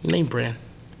 Name brand.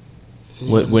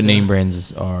 What name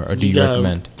brands or do you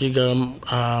recommend? You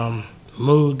got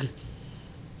Moog,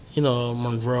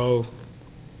 Monroe,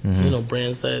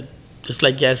 brands that, just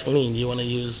like gasoline, you want to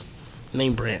use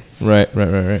name brand, Right.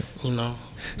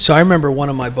 So I remember one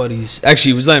of my buddies.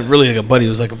 Actually, it was not really like a buddy. It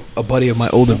was like a buddy of my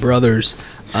older brother's.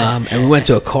 And we went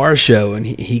to a car show, and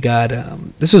he got.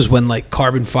 This was when like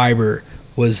carbon fiber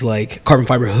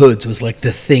hoods was like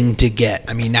the thing to get.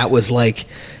 I mean, that was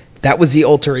the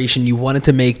alteration you wanted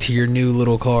to make to your new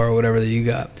little car or whatever that you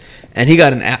got. And he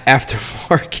got an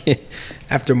aftermarket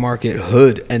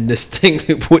hood, and this thing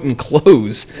wouldn't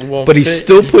close, but he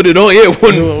still put it on. Yeah, it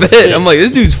wouldn't fit. I'm like,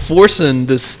 this dude's forcing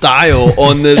the style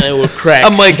on this. And it will crack.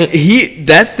 I'm like,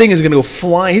 that thing is gonna go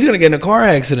flying. He's gonna get in a car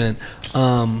accident.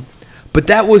 But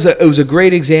it was a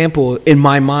great example in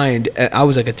my mind. I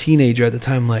was like a teenager at the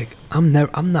time. Like, I'm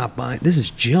not buying. This is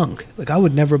junk. Like, I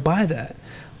would never buy that.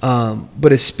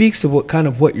 But it speaks to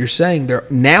what you're saying there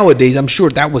nowadays. I'm sure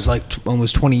that was like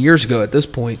almost 20 years ago at this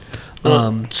point.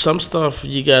 Some stuff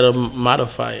you gotta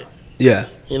modify it. Yeah.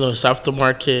 It's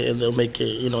aftermarket, and they'll make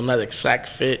it, not exact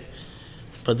fit,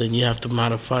 but then you have to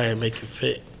modify it and make it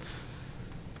fit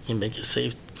and make it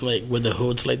safe, like with the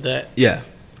hoods like that. Yeah.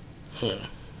 Yeah.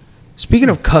 Speaking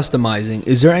of customizing,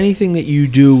 is there anything that you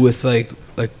do with like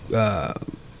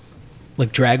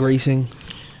drag racing?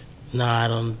 Nah, I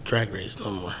don't drag race no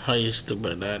more. I used to,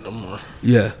 but not no more.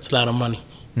 Yeah. It's a lot of money.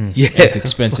 Yeah. It's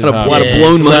expensive. It's a lot of Yeah,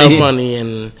 blown it's money. a lot of money,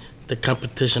 and the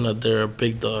competition out there are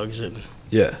big dogs, and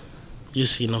Yeah. you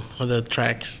see them on the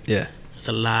tracks. Yeah. It's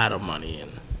a lot of money,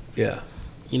 and Yeah.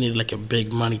 you need like a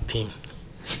big money team.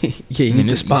 Yeah, you need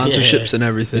the sponsorships and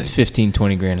everything. It's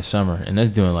 15-20 grand a summer, and that's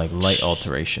doing like light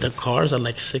alterations. The cars are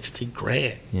like 60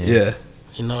 grand. Yeah.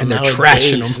 And they're nowadays,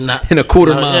 trashing them in a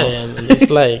quarter mile. Yeah, and it's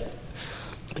like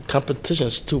the competition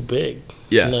is too big.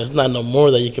 Yeah. It's not no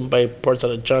more that you can buy parts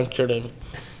at a junkyard and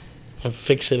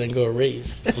fix it and go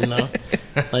race. Now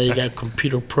you got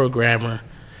computer programmer.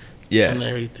 Yeah. And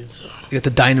everything. So You got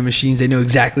the dyno machines. They know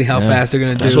exactly how fast they're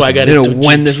going to do. That's why I got They know into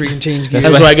when the Jeeps. freaking change gears.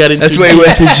 That's why I got into That's why he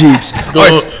went to Jeeps. Go All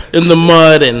right, in the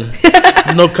mud and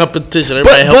no competition.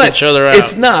 Everybody help each other out.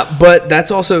 It's not, but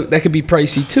that could be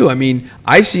pricey too. I mean,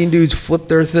 I've seen dudes flip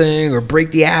their thing or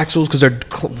break the axles because they're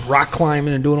rock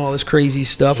climbing and doing all this crazy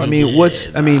stuff. I mean,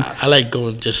 I like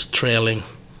going just trailing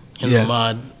in the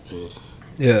mud.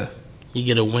 Yeah. You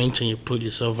get a winch and you pull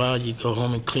yourself out. You go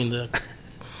home and clean the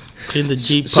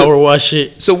Jeep, power wash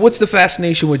it. So what's the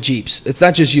fascination with Jeeps? It's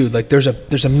not just you. Like there's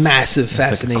a massive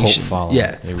fascination. Like a cult following.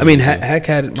 Yeah. It really I mean, is. Heck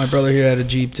had my brother here had a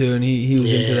Jeep too, and he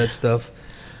was into that stuff.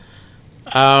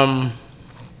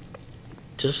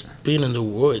 Just being in the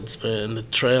woods, man, the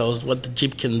trails, what the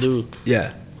Jeep can do.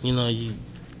 Yeah. You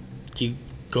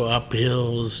go up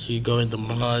hills, you go in the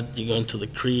mud, you go into the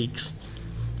creeks,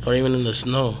 or even in the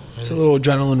snow. It's a little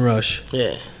adrenaline rush.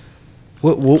 Yeah.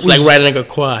 What It's like riding like a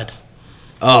quad.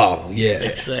 Oh yeah.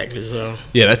 Exactly. So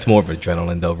Yeah, that's more of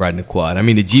adrenaline though, riding a quad. I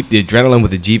mean, the adrenaline with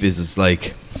the Jeep is it's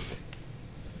like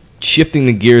shifting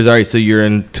the gears. All right, so you're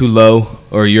in too low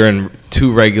or you're in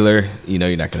too regular.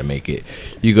 You're not gonna make it.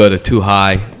 You go to too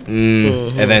high,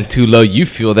 and then too low. You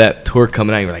feel that torque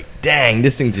coming out. You're like, dang,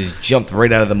 this thing just jumped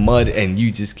right out of the mud, and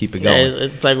you just keep it going. yeah,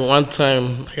 it's like one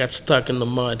time I got stuck in the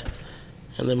mud,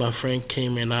 and then my friend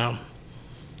came in.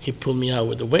 He pulled me out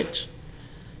with the winch.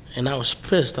 And I was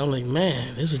pissed. I'm like,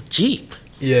 man, this is a Jeep.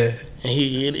 Yeah. And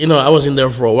he I was in there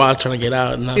for a while trying to get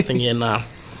out, and nothing. And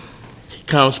he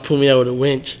comes, pull me out with a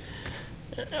winch,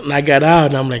 and I got out,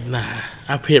 and I'm like, nah.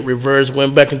 I hit reverse,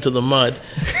 went back into the mud.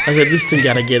 I said, this thing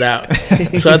gotta get out.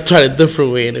 So I tried a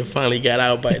different way, and it finally got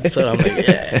out by itself. I'm like,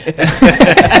 yeah,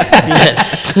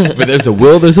 yes. But there's a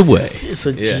will, there's a way. It's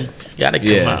a Jeep. Gotta come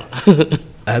Yeah. out.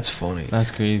 That's funny.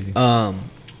 That's crazy.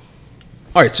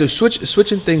 All right, so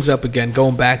switching things up again,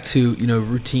 going back to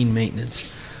routine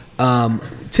maintenance.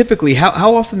 Typically,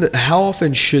 how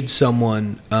often should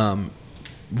someone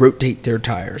rotate their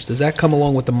tires? Does that come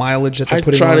along with the mileage that they're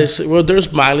putting on? Well,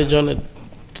 there's mileage on it.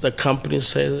 The company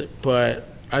says it, but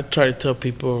I try to tell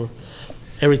people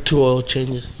every 2 oil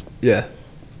changes, Yeah.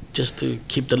 just to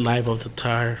keep the life of the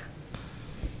tire.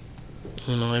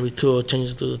 Every 2 oil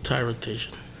changes, do the tire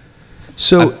rotation.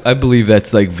 So I believe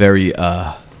that's like very.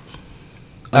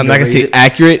 I'm not gonna say Underrated?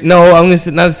 accurate. No, I'm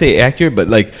gonna not say accurate, but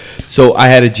like, so I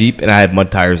had a Jeep and I had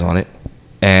mud tires on it,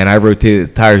 and I rotated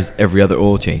the tires every other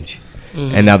oil change.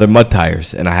 and now they're mud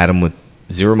tires, and I had them with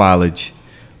 0 mileage.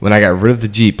 When I got rid of the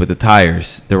Jeep with the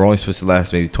tires, they were only supposed to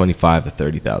last maybe 25 to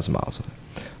 30,000 miles.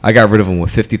 I got rid of them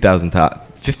with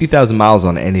 50,000 miles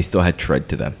on it, and they still had tread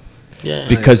to them. Yeah.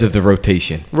 Because of the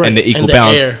rotation and the equal and the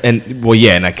balance,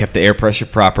 air. and I kept the air pressure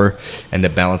proper and the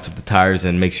balance of the tires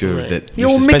and make sure that The your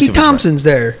old suspension Mickey was right. Thompson's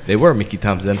there. They were Mickey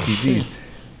Thompson MTZs.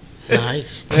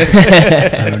 Nice.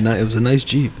 It was a nice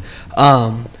Jeep.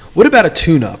 What about a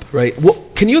tune-up, right?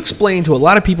 Can you explain to a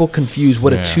lot of people confused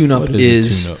what a Yeah, tune-up what is a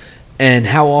is tune-up? and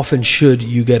how often should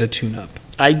you get a tune-up?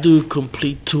 I do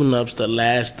complete tune-ups that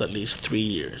last at least 3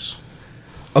 years.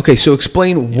 Okay, so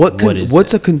explain what is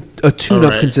what's a tune-up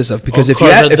Alright. consists of, because All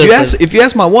cars are if you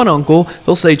ask my one uncle,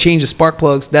 he'll say change the spark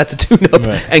plugs, that's a tune-up,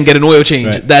 Right. and get an oil change,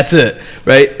 Right. that's it,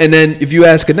 right? And then if you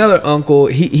ask another uncle,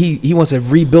 he wants to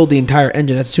rebuild the entire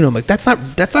engine, that's a tune-up. Like that's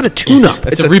not a tune-up.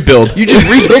 That's a rebuild. You just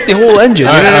rebuilt the whole engine.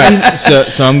 All You know what I right, mean? all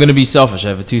right. So I'm gonna be selfish. I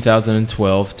have a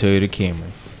 2012 Toyota Camry.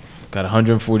 Got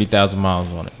 140,000 miles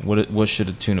on it. What should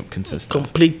a tune-up consist of?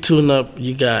 Complete tune-up,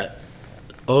 you got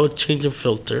oil change and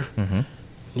filter.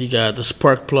 You got the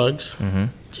spark plugs.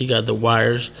 You got the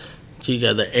wires. You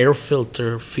got the air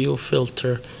filter, fuel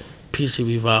filter,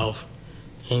 PCV valve.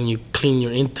 And you clean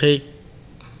your intake.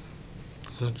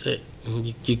 That's it. And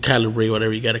you calibrate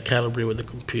whatever you got to calibrate with the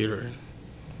computer.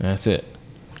 That's it.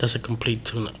 That's a complete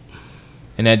tune-up.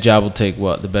 And that job will take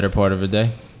what? The better part of a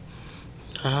day?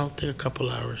 I'll take a couple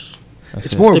hours. That's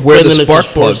It's it. more of where the Depending if spark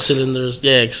it's four plugs. cylinders.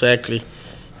 Yeah, exactly.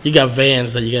 You got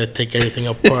vans that you got to take everything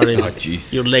apart and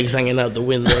jeez. your legs hanging out the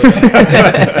window.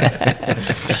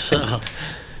 So,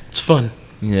 it's fun.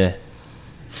 Yeah.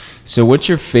 So what's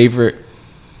your favorite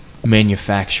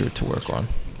manufacturer to work on?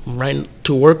 Right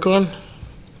to work on.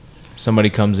 Somebody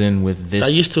comes in with this. I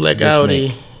used to like this Audi.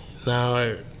 make.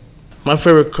 Now, my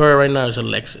favorite car right now is a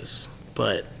Lexus,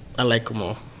 but I like them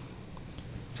all.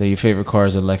 So your favorite car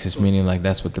is a Lexus, meaning like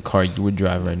that's what the car you would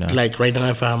drive right now. Like right now,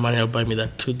 if I have money, I'll buy me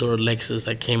that 2-door Lexus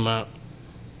that came out.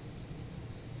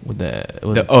 With the It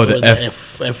was the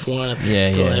F1. I think Yeah,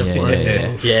 it's called yeah,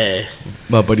 F1. Yeah.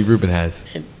 My buddy Ruben has.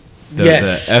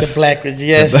 Yes, the the F- black one.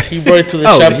 Yes, he brought it to the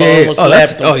Oh, shop. yeah, I yeah. almost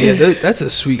slapped him. That's a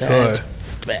sweet That's car.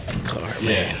 bad car,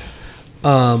 man.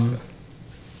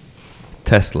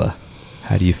 Tesla.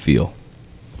 How do you feel?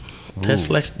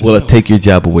 Tesla. Will it take your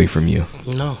job away from you?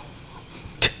 No.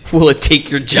 Will it take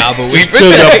your job away from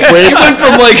Still got brakes. You went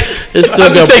from like It's still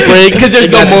got brakes. because there's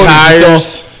it no got more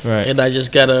tires. Right. And I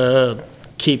just gotta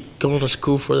keep going to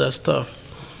school for that stuff.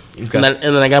 Okay. And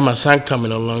then I got my son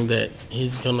coming along that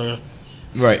he's gonna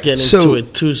Right. get into So-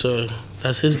 it too. So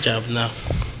that's his job now.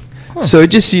 So I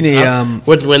just seen a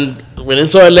When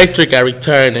it's all electric, I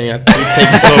retire and he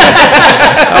takes over.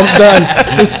 I'm done.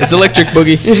 it's electric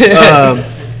boogie.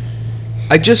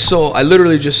 I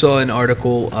literally just saw an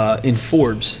article in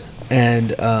Forbes,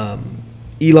 and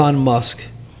Elon Musk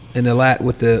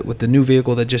with the new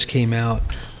vehicle that just came out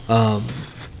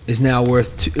is now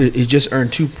worth. He just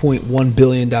earned $2.1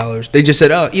 billion. They just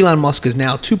said, "Oh, Elon Musk is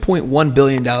now $2.1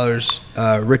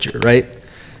 billion richer," right?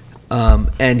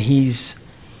 And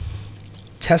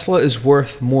Tesla is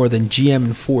worth more than GM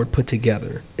and Ford put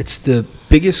together. It's the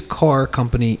biggest car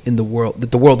company in the world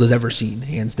that the world has ever seen,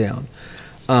 hands down.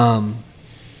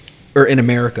 Or in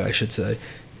America, I should say.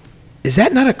 Is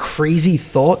that not a crazy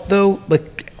thought, though?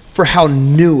 Like, for how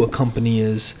new a company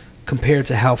is compared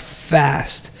to how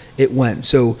fast it went.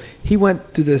 So he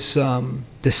went through this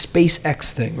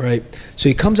SpaceX thing, right? So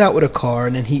he comes out with a car,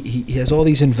 and then he has all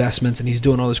these investments, and he's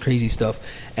doing all this crazy stuff,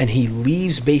 and he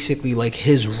leaves basically like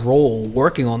his role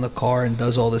working on the car and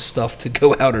does all this stuff to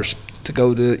go out or to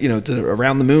go to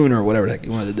around the moon or whatever the heck he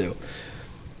wanted to do.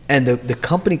 And the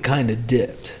company kind of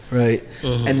dipped, right?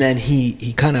 Mm-hmm. And then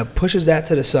he kind of pushes that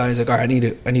to the side. He's like, all right,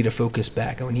 I need to focus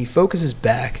back. And when he focuses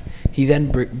back, he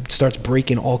then starts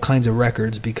breaking all kinds of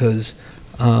records because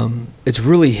it's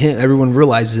really him. Everyone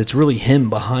realizes it's really him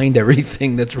behind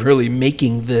everything that's really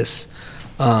making this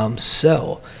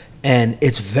sell. And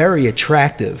it's very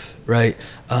attractive, right?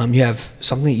 You have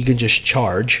something that you can just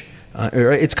charge.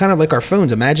 It's kind of like our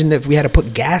phones. Imagine if we had to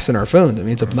put gas in our phones. I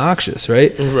mean, it's obnoxious,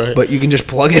 right? Right. But you can just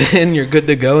plug it in. You're good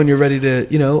to go, and you're ready to.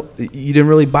 You didn't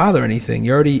really bother anything.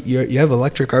 You have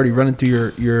electric already running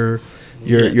through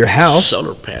your house,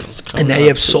 Solar panels. and now you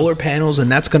have solar panels, and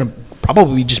that's going to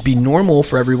probably just be normal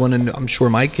for everyone. And I'm sure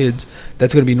my kids,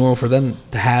 that's going to be normal for them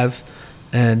to have.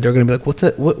 And they're going to be like,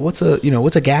 what's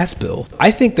a gas bill?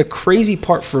 I think the crazy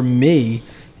part for me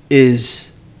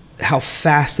is how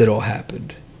fast it all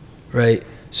happened. Right,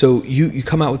 so you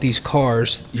come out with these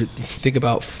cars. You think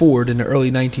about Ford in the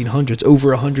early 1900s,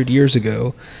 over 100 years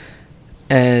ago,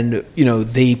 and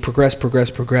they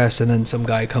progress, and then some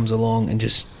guy comes along and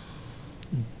just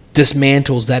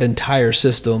dismantles that entire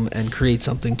system and creates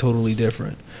something totally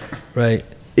different, right?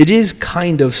 It is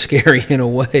kind of scary in a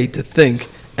way to think,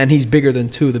 and he's bigger than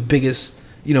two of the biggest,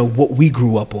 what we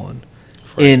grew up on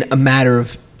in a matter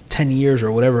of 10 years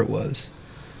or whatever it was.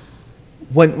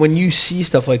 When you see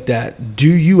stuff like that, do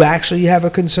you actually have a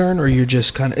concern, or you're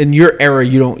just kind of, in your era,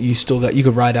 you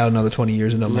could ride out another 20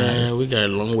 years and no matter? Man, we got a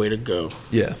long way to go.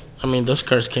 Yeah. I mean, those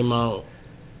cars came out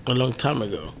a long time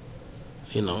ago.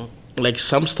 Like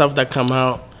some stuff that come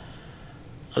out,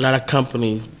 a lot of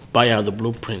companies buy out the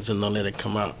blueprints and don't let it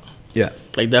come out. Yeah.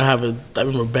 Like they'll have I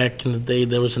remember back in the day,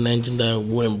 there was an engine that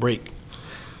wouldn't break.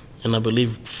 And I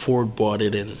believe Ford bought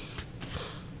it and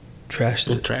Trashed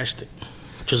it.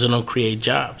 Because they don't create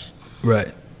jobs.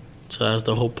 Right. So that's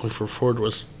the whole point for Ford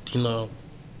was, to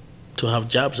have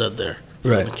jobs out there for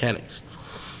Right. mechanics.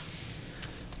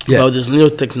 Yeah. About this new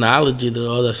technology,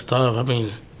 all that stuff, I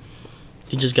mean,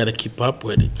 you just got to keep up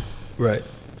with it, Right.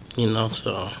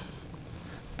 so.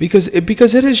 Because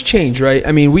it has changed, right?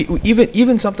 I mean, we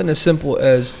even something as simple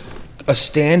as a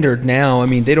standard now. I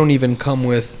mean, they don't even come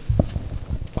with,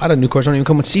 a lot of new cars don't even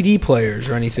come with CD players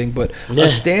or anything. But Yeah. a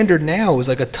standard now is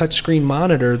like a touchscreen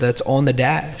monitor that's on the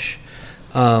dash.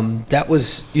 That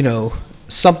was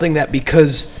something that,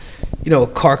 because a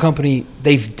car company,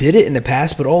 they've did it in the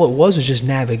past, but all it was just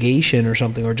navigation or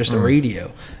something, or just a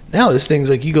radio. Now this thing's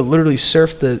like you could literally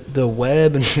surf the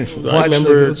web and watch.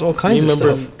 There's all kinds of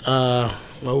stuff.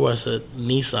 What was it?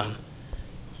 Nissan,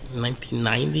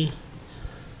 1990.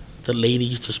 The lady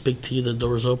used to speak to you. The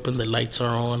doors open. The lights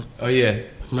are on. Oh yeah.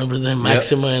 Remember the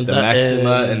Maxima and the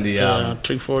Maxima and the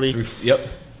 340. Yep.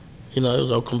 It was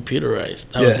all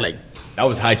computerized. That Yeah. was like, That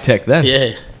was high tech then.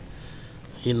 yeah.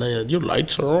 Your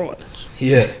lights are on.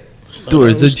 Yeah.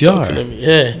 Doors That was ajar. talking to me.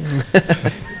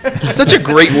 Yeah. Such a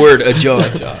great word, ajar.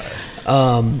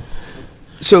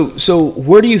 So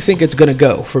where do you think it's gonna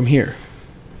go from here?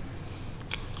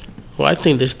 Well, I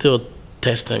think they're still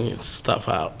testing stuff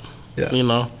out. Yeah.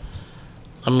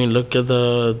 I mean, look at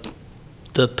the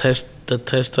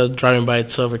Tesla driving by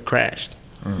itself, it crashed.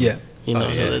 Yeah.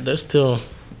 So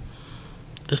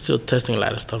they're still testing a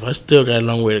lot of stuff. I still got a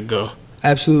long way to go.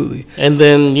 Absolutely. And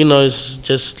then it's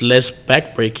just less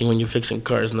backbreaking when you're fixing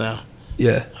cars now.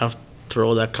 Yeah. After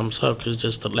all that comes up, because it's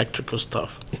just electrical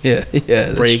stuff, Yeah. Yeah.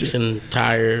 that's brakes true. and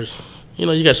tires.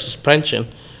 You got suspension.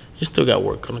 You still got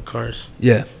work on the cars,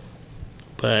 Yeah.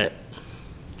 but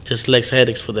just less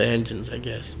headaches for the engines, I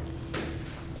guess.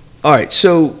 All right.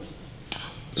 So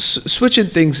switching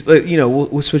things,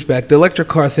 we'll switch back. The electric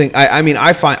car thing.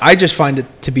 I just find it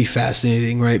to be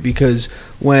fascinating, right? Because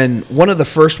when one of the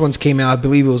first ones came out, I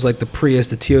believe it was like the Prius,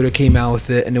 the Toyota came out with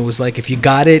it, and it was like if you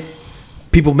got it,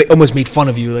 people almost made fun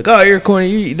of you, like, "Oh, you're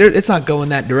corny. It's not going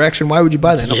that direction. Why would you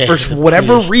buy that?" Yeah, for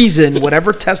whatever Prius. reason,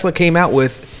 whatever Tesla came out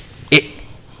with,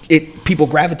 it people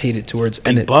gravitated towards,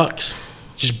 and it Bucks.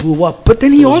 just blew up. But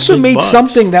then he It was also big made bucks.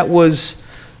 something that was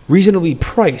reasonably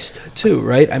priced too,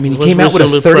 right? I mean, he It was came out with a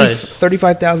reasonably priced.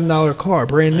 $35,000 car,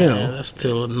 brand new. Yeah, that's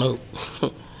still a note.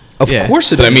 Of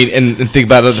course it but is. I mean, and think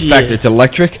about the fact that it's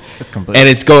electric, It's complete. and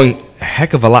it's going a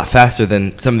heck of a lot faster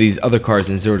than some of these other cars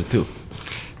in 0 to 2.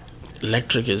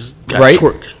 Electric is got Right?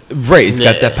 torque. Right, it's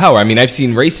got that Yeah. power. I mean, I've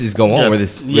seen races go on Got- where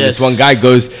this yes. one guy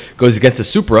goes against a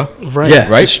Supra, Right. Yeah.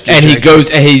 right? Street And he track. goes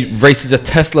and he races a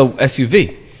Tesla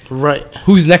SUV. Right.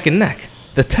 Who's neck and neck?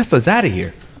 The Tesla's out of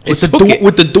here. with the, Took it.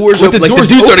 with the doors With open, the like doors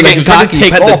the dude started open, getting like, he was cocky. gonna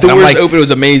take Had off, the and I'm doors like, open, it was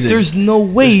amazing. There's no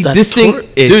way It's that this thing. torque.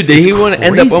 It's, Dude, he want to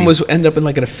end up crazy. end up in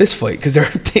like in a fist fight because the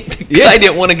Yeah. guy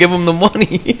didn't want to give him the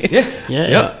money. Yeah, Yeah.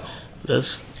 yeah.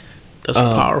 That's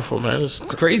powerful, man. It's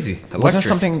It's crazy. Wasn't Electric.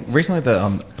 something recently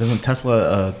that doesn't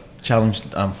Tesla challenge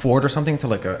Ford or something to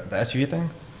like the SUV thing,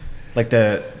 like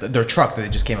their truck that they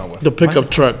just came out with the Why pickup is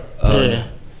it- truck. Yeah.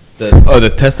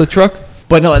 The Tesla truck?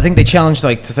 But no, I think they challenged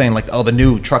like to saying like, oh, the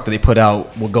new truck that they put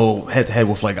out will go head to head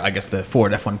with like I guess the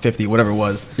Ford F-150, whatever it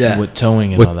was. Yeah. With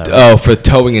towing and With, all that. Right? oh, for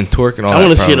towing and torque and all I that.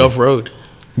 want to see it probably. off road.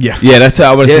 Yeah. Yeah, that's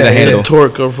how I want to see Yeah, the yeah. handle. The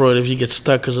torque off road if you get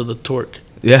stuck because of the torque.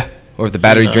 Yeah. Or if the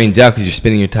battery Yeah. drains out because you're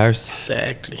spinning your tires.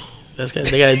 Exactly.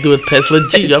 They got to do a Tesla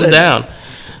Jeep. I'm down.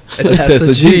 A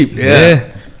Tesla Jeep. Yeah. Yeah.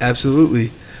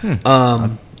 Absolutely.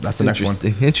 That's the next one.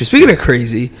 Interesting. Speaking of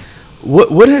crazy,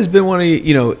 what has been one of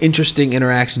the, interesting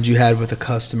interactions you had with a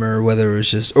customer, whether it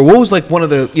was just, or what was like one of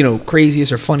the,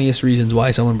 craziest or funniest reasons why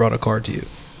someone brought a car to you?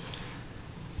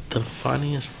 The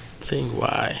funniest thing,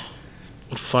 why?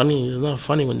 Funny is not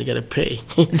funny when they gotta pay.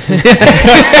 They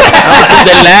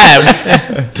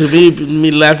laugh. To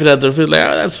me laughing at their face, like,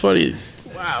 oh, that's funny.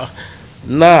 Wow.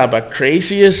 Nah, but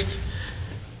craziest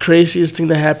thing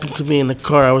that happened to me in the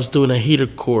car, I was doing a heater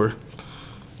core.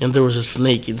 and there was a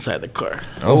snake inside the car.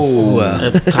 Oh,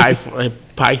 A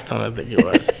python, I think it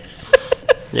was.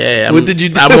 Yeah. What did you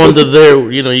do? I'm under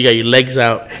there. You know, you got your legs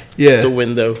out Yeah. the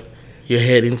window, your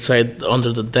head inside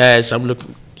under the dash. I'm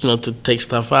looking, to take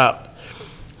stuff out,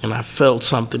 and I felt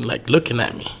something like looking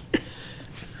at me.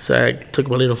 So I took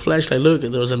my little flashlight, look,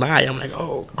 and there was an eye. I'm like,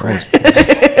 oh, crap.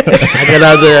 I got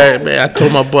out there, man. I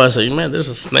told my boss, I said, man, there's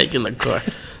a snake in the car.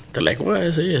 They're like, what?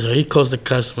 I said, yeah. So he calls the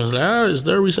customers, like, oh, is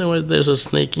there a reason why there's a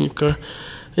snake in your car?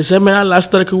 He said, man, I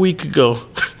lost it like a week ago.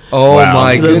 Oh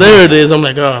my So goodness. there it is. I'm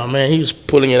like, oh, man, he was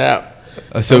pulling it out.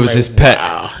 So it I'm was like, his pet.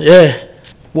 Wow. Yeah.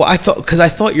 Well, I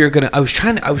thought you were gonna. I was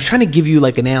trying to give you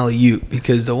like an alley-oop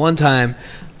because the one time,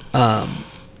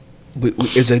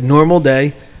 it's a normal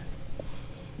day.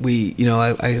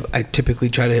 I typically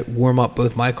try to warm up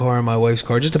both my car and my wife's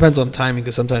car. It just depends on timing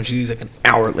because sometimes she leaves like an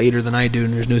hour later than I do,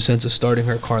 and there's no sense of starting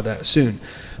her car that soon.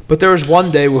 But there was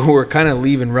one day where we were kind of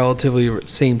leaving relatively at the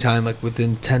same time, like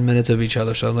within 10 minutes of each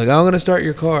other. So I'm like, I'm going to start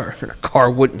your car. Her car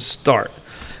wouldn't start.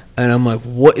 And I'm like,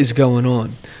 what is going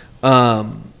on?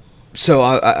 So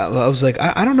I was like,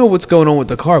 I don't know what's going on with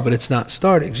the car, but it's not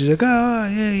starting. She's like, oh,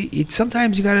 yeah,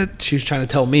 sometimes you got to, she was trying to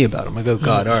tell me about it. I'm like, oh,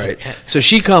 God, all right. So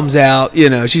she comes out,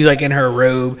 she's like in her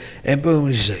robe, and boom,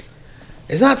 and she's like,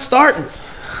 it's not starting.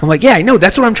 I'm like, yeah, I know.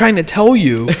 That's what I'm trying to tell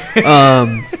you.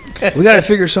 We got to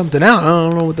figure something out. I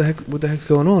don't know what the heck's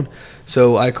going on.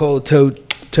 So I call the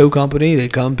tow company. They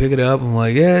come pick it up. I'm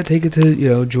like, yeah, take it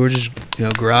to George's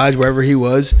garage, wherever he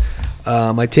was.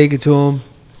 I take it to him.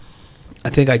 I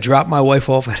think I dropped my wife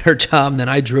off at her job, and then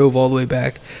I drove all the way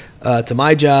back to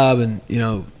my job. And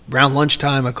around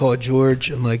lunchtime, I called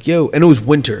George. I'm like, yo, and it was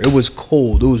winter. It was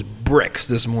cold. It was bricks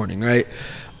this morning, right?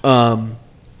 I'm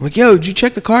like, yo, did you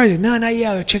check the car? He's like, no, not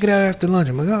yet. I'll check it out after lunch.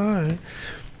 I'm like, oh, all right.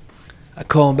 I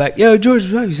call him back. Yo, George,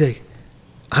 what's up? He's like,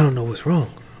 I don't know what's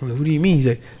wrong. I'm like, what do you mean? He's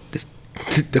like,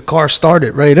 the car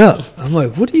started right up. I'm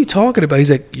like, what are you talking about?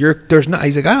 He's like, there's not.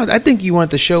 He's like, I think you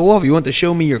want to show off. You want to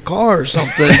show me your car or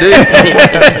something, dude.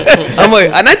 I'm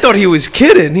like, and I thought he was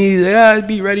kidding. He's like, I'd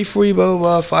be ready for you, blah,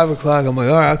 blah, 5 o'clock. I'm like,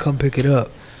 all right, I'll come pick it up.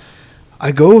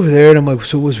 I go over there and I'm like,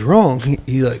 so what's wrong?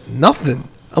 He's like, nothing.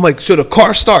 I'm like, so the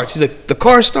car starts. He's like, the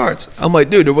car starts. I'm like,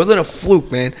 dude, there wasn't a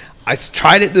fluke, man. I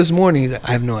tried it this morning. He's like,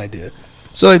 I have no idea.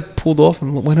 So I pulled off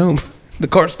and went home. The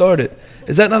car started.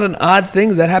 Is that not an odd thing?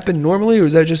 Does that happen normally, or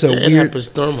is that just a weird? It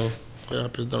happens normal.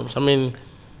 I mean,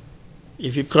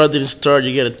 if your car didn't start,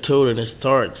 you get a tow and it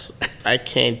starts. I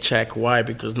can't check why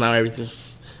because now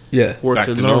everything's working Back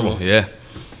to normal. Yeah.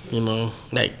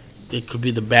 Like it could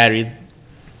be the battery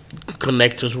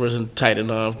connectors wasn't tight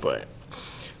enough, but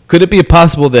Could it be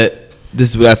possible that this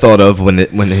is what I thought of when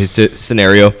his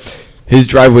scenario, his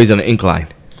driveway's on an incline?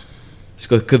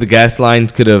 So could the gas line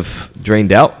could have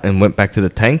drained out and went back to the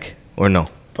tank, or no?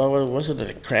 But wasn't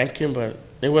it cranking? But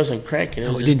it wasn't cranking. It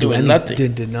was No, it just didn't do doing anything. nothing.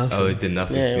 It did nothing. Oh, it did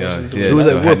nothing. Yeah, it wasn't doing It was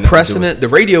so like had we're nothing to pressing do it. The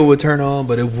radio would turn on,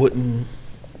 but it wouldn't.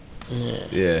 Yeah.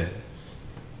 Yeah.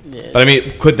 Yeah. But I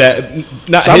mean, could that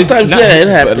not Sometimes, not yeah, it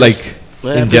but happens. like It in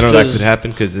happens general, that 'cause- could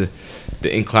happen because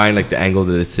the incline, like the angle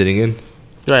that it's sitting in.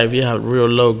 Right, if you have real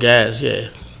low gas, yeah.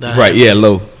 that Right. happens. Yeah.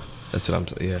 Low. That's what I'm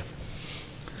saying. Yeah.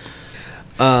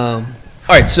 All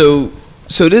right, so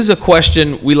this is a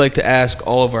question we like to ask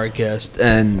all of our guests,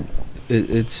 and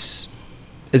it's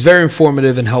very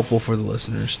informative and helpful for the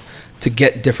listeners to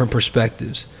get different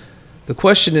perspectives. The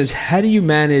question is, how do you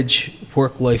manage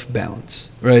work-life balance,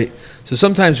 right? So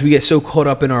sometimes we get so caught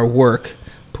up in our work,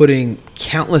 putting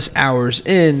countless hours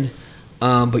in,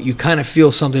 but you kind of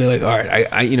feel something like, all right,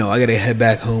 I got to head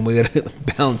back home. We got to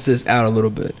balance this out a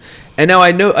little bit. And now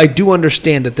I do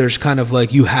understand that there's kind of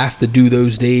like you have to do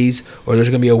those days, or there's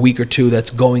going to be a week or two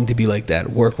that's going to be like that,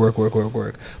 work.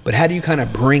 But how do you kind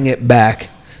of bring it back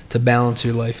to balance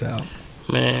your life out?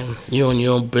 Man, you own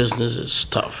your own business is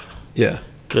tough. Yeah.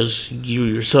 Because you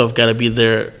yourself got to be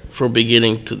there from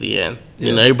beginning to the end.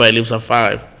 Yeah. Everybody leaves at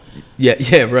 5.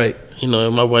 Yeah, right.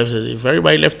 My wife says, if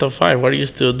everybody left at 5, what are you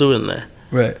still doing there?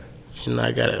 Right.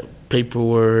 I got to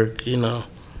paperwork,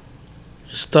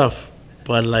 it's tough.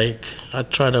 But, I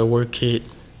try to work it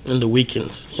in the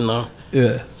weekends,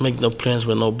 Yeah. Make no plans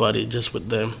with nobody, just with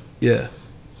them. Yeah.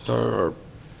 Or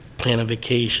plan a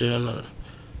vacation or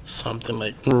something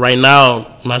like. Right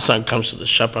now, my son comes to the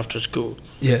shop after school.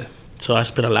 Yeah. So I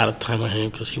spend a lot of time with him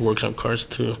because he works on cars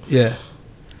too. Yeah.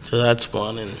 So that's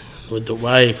one. And with the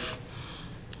wife,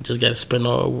 just got to spend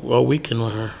all weekend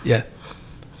with her. Yeah.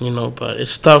 But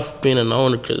it's tough being an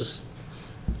owner because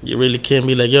you really can't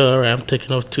be like, yo, all right, I'm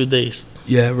taking off 2 days.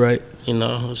 Yeah, right.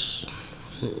 Unless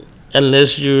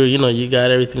you got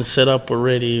everything set up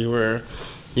already where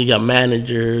you got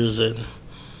managers and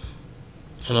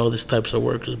all these types of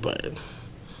workers. But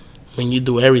when you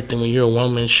do everything, when you're a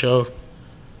one-man show,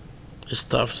 it's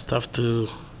tough. It's tough to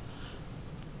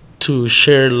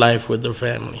share life with their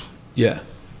family. Yeah.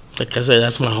 Like I said,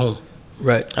 that's my home.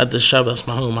 Right. At the shop, that's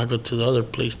my home. I go to the other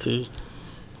place to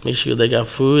make sure they got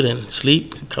food and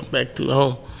sleep and come back to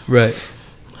home. Right.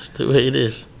 That's the way it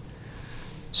is.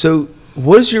 So,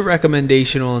 what is your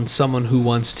recommendation on someone who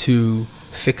wants to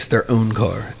fix their own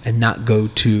car and not go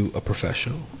to a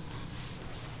professional?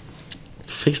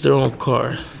 Fix their own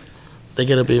car. They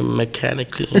gotta be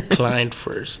mechanically inclined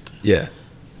first. Yeah.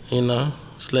 You know,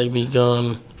 it's like me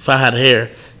going. If I had hair,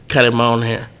 cutting my own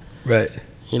hair. Right.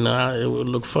 You know, it would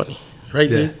look funny, right?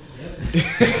 Yeah. Dude?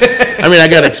 I mean, I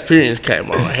got experience cutting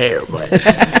my own hair, but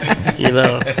you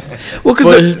know. Well,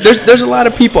 because there's a lot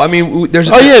of people. I mean, there's.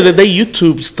 Oh yeah, they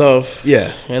YouTube stuff.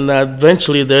 Yeah. And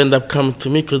eventually they end up coming to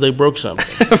me because they broke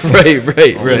something.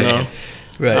 Right. You know?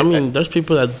 Right. I mean, there's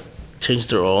people that change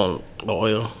their own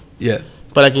oil. Yeah.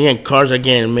 But like, again, cars are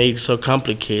getting made so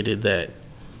complicated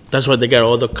that's why they got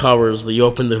all the covers. You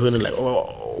open the hood and like,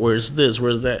 oh, where's this?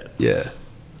 Where's that? Yeah.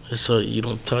 So you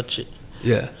don't touch it.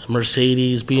 Yeah.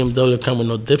 Mercedes, BMW come with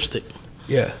no dipstick.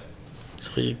 Yeah.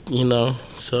 So you know,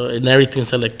 so and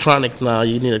everything's electronic now.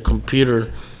 You need a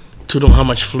computer to know how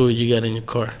much fluid you got in your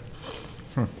car.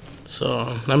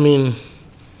 So I mean,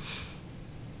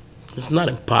 it's not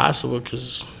impossible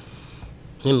because,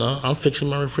 you know, I'm fixing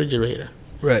my refrigerator.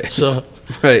 Right. So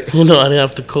Right. you know, I didn't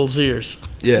have to close ears.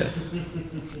 Yeah.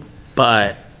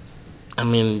 But I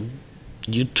mean,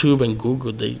 YouTube and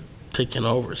Google, they taking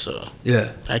over. So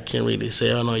Yeah. I can't really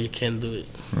say, oh no, you can't do it.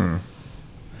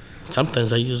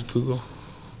 Sometimes I use Google.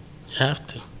 You have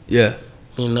to, Yeah.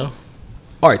 you know.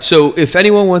 All right. So, if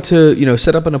anyone wants to,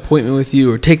 set up an appointment with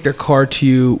you or take their car to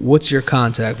you, what's your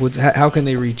contact? How can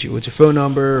they reach you? What's your phone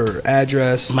number or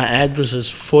address? My address is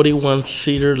 41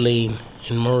 Cedar Lane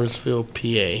in Morrisville,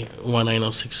 PA,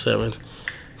 19067.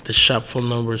 The shop phone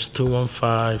number is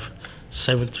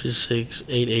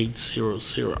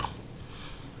 215-736-8800.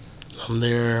 I'm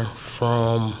there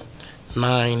from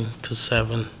 9 to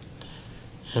 7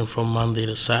 and from Monday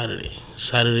to Saturday.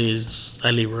 Saturdays,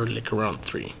 I leave early, like around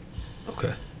 3.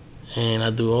 Okay. And I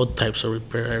do all types of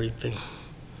repair, everything.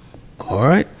 All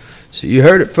right. So you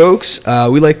heard it, folks.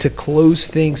 We like to close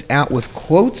things out with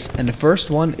quotes, and the first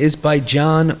one is by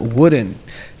John Wooden.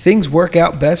 Things work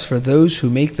out best for those who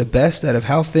make the best out of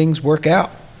how things work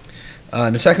out.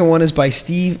 And the second one is by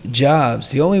Steve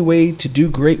Jobs. The only way to do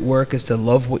great work is to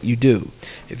love what you do.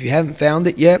 If you haven't found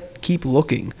it yet, keep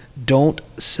looking. Don't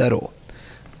settle.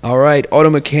 All right,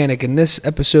 Auto Mechanic. In this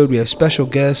episode, we have special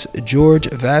guest George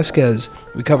Vasquez.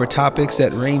 We cover topics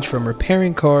that range from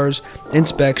repairing cars,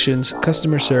 inspections,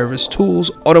 customer service, tools,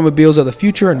 automobiles of the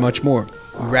future, and much more.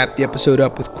 We wrap the episode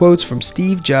up with quotes from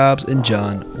Steve Jobs and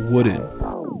John Wooden.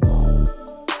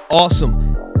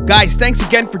 Awesome. Guys, thanks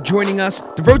again for joining us.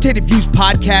 The Rotated Views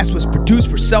podcast was produced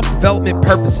for self-development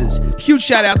purposes. Huge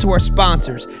shout out to our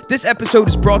sponsors. This episode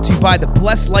is brought to you by the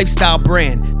Blessed Lifestyle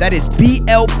brand. That is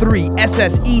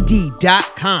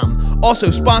BL3SSED.com. Also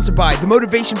sponsored by The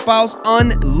Motivation Files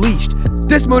Unleashed.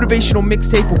 This motivational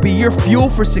mixtape will be your fuel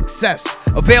for success.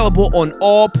 Available on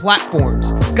all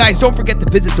platforms. Guys, don't forget to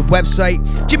visit the website,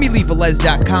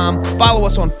 JimmyLeeVelez.com. Follow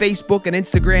us on Facebook and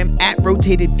Instagram at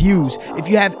Rotated Views. If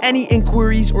you have any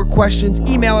inquiries or questions,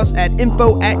 email us at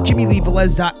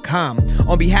info@JimmyLeeVelez.com.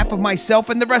 On behalf of myself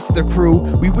and the rest of the crew,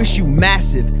 we wish you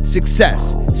massive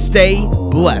success. Stay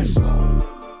blessed.